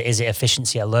end? Is it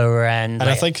efficiency at lower end? And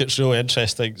I think it's really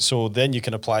interesting. So then you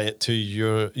can apply it to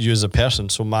you as a person.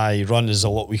 So my run is a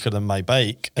lot weaker than my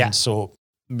bike. And so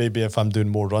maybe if I'm doing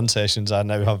more run sessions,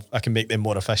 I can make them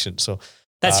more efficient. So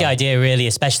that's the idea, really,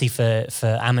 especially for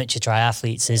amateur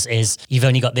triathletes, is you've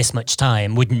only got this much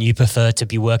time. Wouldn't you prefer to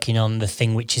be working on the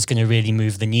thing which is going to really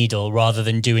move the needle rather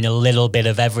than doing a little bit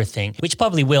of everything, which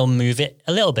probably will move it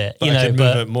a little bit, but move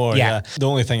it more, yeah. The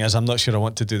only thing is I'm not sure I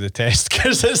want to do the test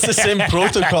because it's the same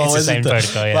protocol, isn't it?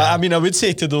 Protocol, yeah. But I mean, I would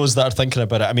say to those that are thinking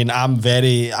about it, I mean,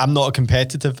 I'm not a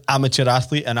competitive amateur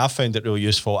athlete and I found it really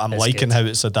useful. I'm liking how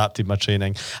it's adapted my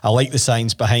training. I like the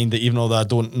science behind it, even though I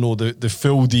don't know the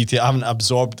full detail. I haven't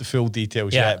absorbed the full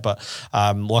details yet, but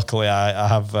luckily I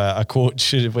have a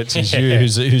coach, which is you,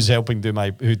 who's helping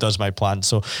who does my plan.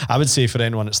 So I would say for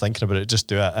anyone that's thinking about it, just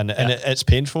do it. And it's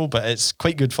painful, but it's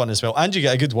quite good fun as well. And you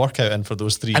get a good workout in for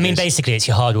those 3 days. I mean, basically it's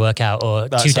your hard workout or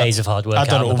 2 days of hard workout. I've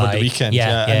done it over the weekend,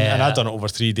 and I've done it over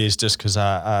 3 days just because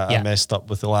I messed up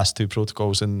with the last 2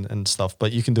 protocols and stuff.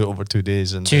 But you can do it over 2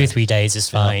 days. And 2 or 3 days is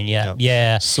fine,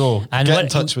 yeah. So get in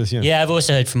touch with you. Yeah, I've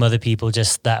also heard from other people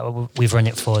just that we've run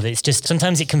it for. That it's just,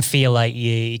 sometimes it can feel like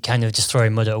you kind of just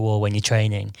throwing mud at a wall when you're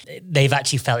training. They've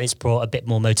actually felt it's brought a bit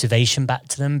more motivation back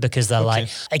to them because they're like,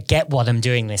 I get what I'm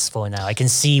doing this for now. I can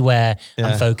see where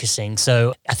I'm focusing.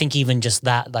 So I think even just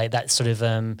that, like that sort of,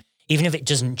 even if it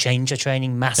doesn't change your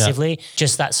training massively,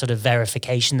 just that sort of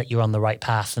verification that you're on the right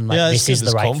path and this is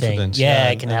the right thing. Yeah,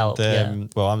 it can help.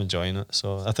 Well, I'm enjoying it.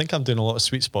 So I think I'm doing a lot of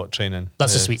sweet spot training.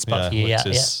 That's a sweet spot for you,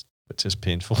 which is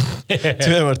painful.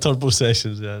 2 hour turbo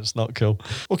sessions, it's not cool.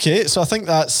 Okay, so I think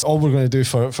that's all we're going to do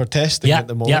for testing at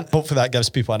the moment. Hopefully that gives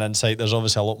people an insight. There's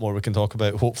obviously a lot more we can talk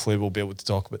about. Hopefully we'll be able to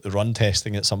talk about the run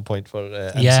testing at some point for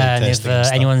and if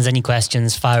anyone's any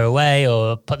questions, fire away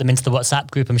or put them into the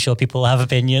WhatsApp group. I'm sure people will have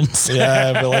opinions.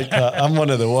 Yeah, we like that. I'm one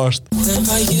of the worst.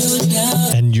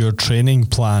 In your training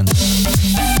plan.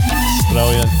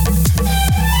 Brilliant.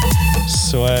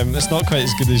 So it's not quite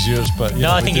as good as yours, but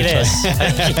I think it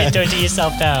is. Don't do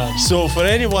yourself down. So for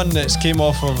anyone that's came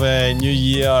off of a new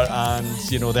year and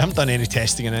they haven't done any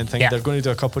testing and anything, they're going to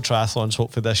do a couple of triathlons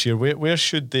hopefully this year. Where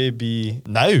should they be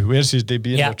now? Where should they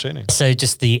be in their training? So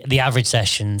just the average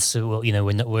sessions. So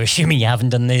we're assuming you haven't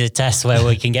done the test where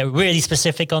we can get really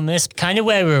specific on this. Kind of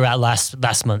where we were at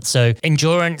last month. So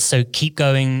endurance. So keep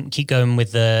going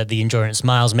with the endurance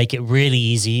miles. Make it really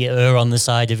easy. Err on the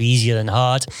side of easier than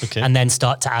hard. Okay. And then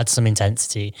start to add some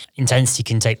intensity. Intensity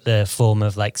can take the form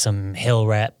of like some hill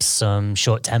reps, some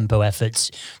short tempo efforts.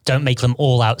 Don't make them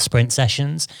all out sprint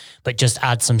sessions, but just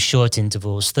add some short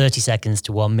intervals, 30 seconds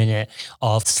to 1 minute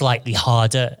of slightly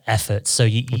harder efforts. So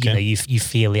you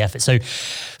feel the effort. So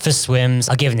for swims,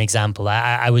 I'll give an example.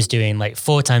 I was doing like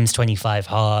 4 times 25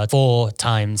 hard, 4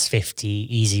 times 50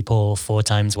 easy pull, 4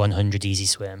 times 100 easy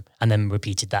swim, and then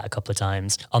repeated that a couple of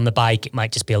times. On the bike, it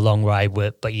might just be a long ride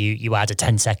whip, but you add a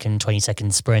 10-second, 20-second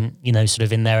sprint, sort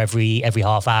of in there every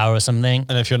half hour or something.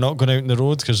 And if you're not going out on the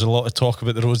road, because there's a lot of talk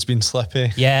about the roads being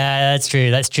slippy. Yeah, that's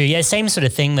true. Yeah, same sort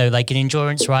of thing though, like an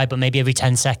endurance ride, but maybe every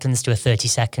 10 seconds to a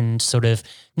 30-second sort of,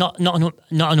 not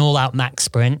an all-out max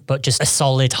sprint, but just a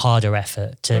solid, harder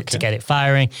effort to get it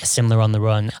firing. Similar on the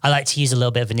run. I like to use a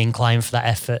little bit of an incline for that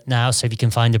effort now, so if you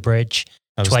can find a bridge,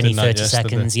 20, 30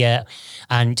 seconds,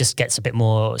 and just gets a bit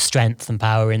more strength and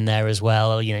power in there as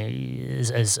well,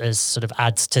 as sort of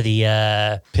adds to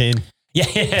the pain.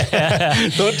 Yeah.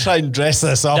 Don't try and dress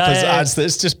this up as adds.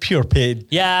 It's just pure pain.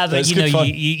 Yeah, but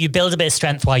you build a bit of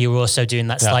strength while you're also doing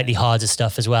that slightly harder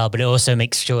stuff as well. But it also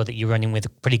makes sure that you're running with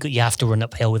pretty good. You have to run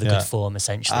uphill with a good form,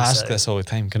 essentially. I ask this all the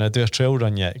time. Can I do a trail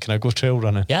run yet? Can I go trail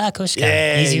running? Yeah, of course you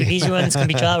can. Easy ones can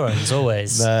be trail runs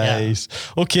always. Nice.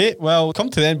 Yeah. Okay, well, come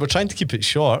to the end. We're trying to keep it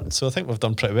short, so I think we've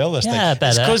done pretty well this time. Better.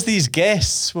 It's because these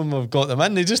guests, when we've got them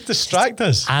in, they just distract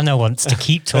us. Anna wants to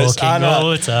keep talking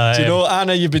all the time. Do you know,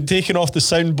 Anna, you've been taken off the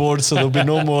soundboard, so there'll be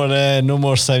no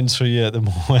more sounds for you at the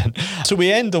moment. So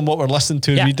we end on what we're listening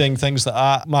to, reading, things like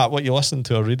that. Matt, what are you listening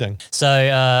to or reading?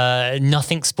 So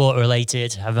nothing sport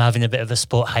related. I'm having a bit of a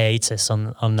sport hiatus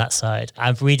on that side.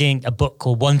 I'm reading a book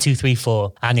called 1, 2, 3,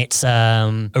 4, and it's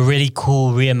a really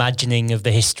cool reimagining of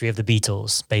the history of the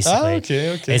Beatles, basically.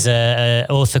 Okay. There's an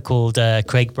author called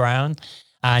Craig Brown.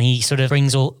 and he sort of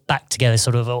brings all back together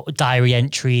sort of diary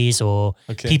entries or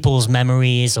people's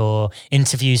memories, or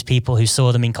interviews people who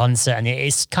saw them in concert. And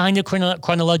it's kind of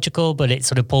chronological, but it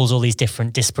sort of pulls all these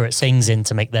different disparate things in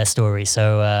to make their story.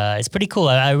 So it's pretty cool.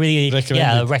 I really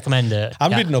recommend it.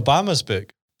 I'm reading Obama's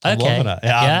book. I'm loving it.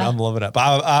 I'm loving it.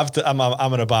 But I'm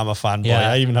an Obama fanboy.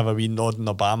 I even have a wee nod in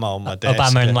Obama on my desk.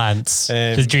 Obama and Lance,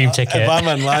 the dream ticket.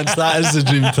 Obama and Lance, that is the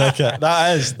dream ticket.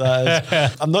 That is.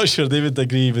 I'm not sure they would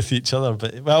agree with each other,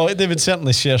 but they would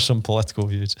certainly share some political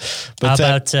views. But, how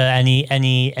about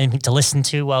anything to listen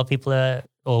to while people are,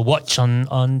 or watch on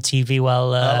TV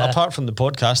while... apart from the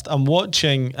podcast, I'm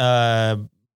watching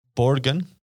Borgen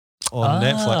on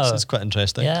Netflix. It's quite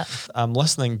interesting. Yeah. I'm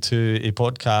listening to a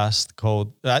podcast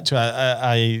called, actually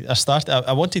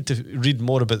I wanted to read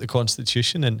more about the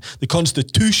Constitution in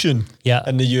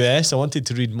the US. I wanted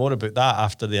to read more about that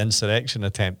after the insurrection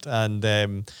attempt. And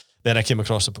then I came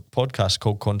across a podcast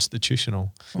called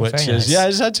Constitutional, which is,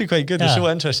 it's actually quite good. It's so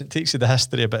interesting. It takes you the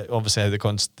history about obviously how the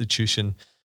Constitution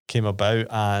came about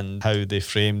and how they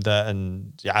framed it,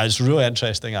 and it's really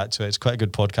interesting. Actually, it's quite a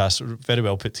good podcast, very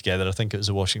well put together. I think it was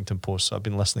the Washington Post, so I've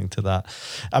been listening to that.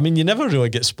 I mean, you never really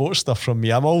get sports stuff from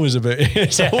me. I'm always about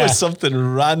it's always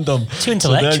something random. Too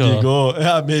intellectual. So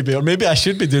there you go. Maybe I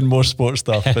should be doing more sports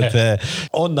stuff. But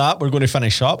on that, we're going to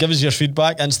finish up. Give us your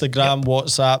feedback, Instagram,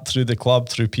 WhatsApp, through the club,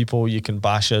 through people. You can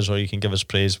bash us or you can give us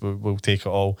praise. We'll take it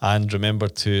all. And remember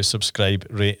to subscribe,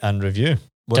 rate, and review.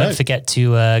 Don't forget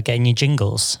to get in your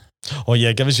jingles. Oh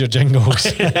yeah, give us your jingles.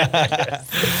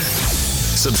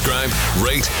 Subscribe,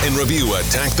 rate, and review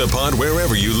Attack the Pod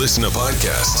wherever you listen to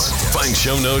podcasts. Find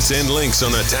show notes and links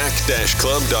on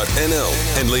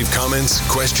attack-club.nl and leave comments,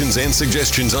 questions, and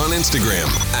suggestions on Instagram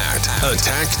at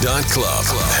attack.club.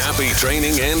 Happy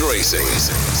training and racing.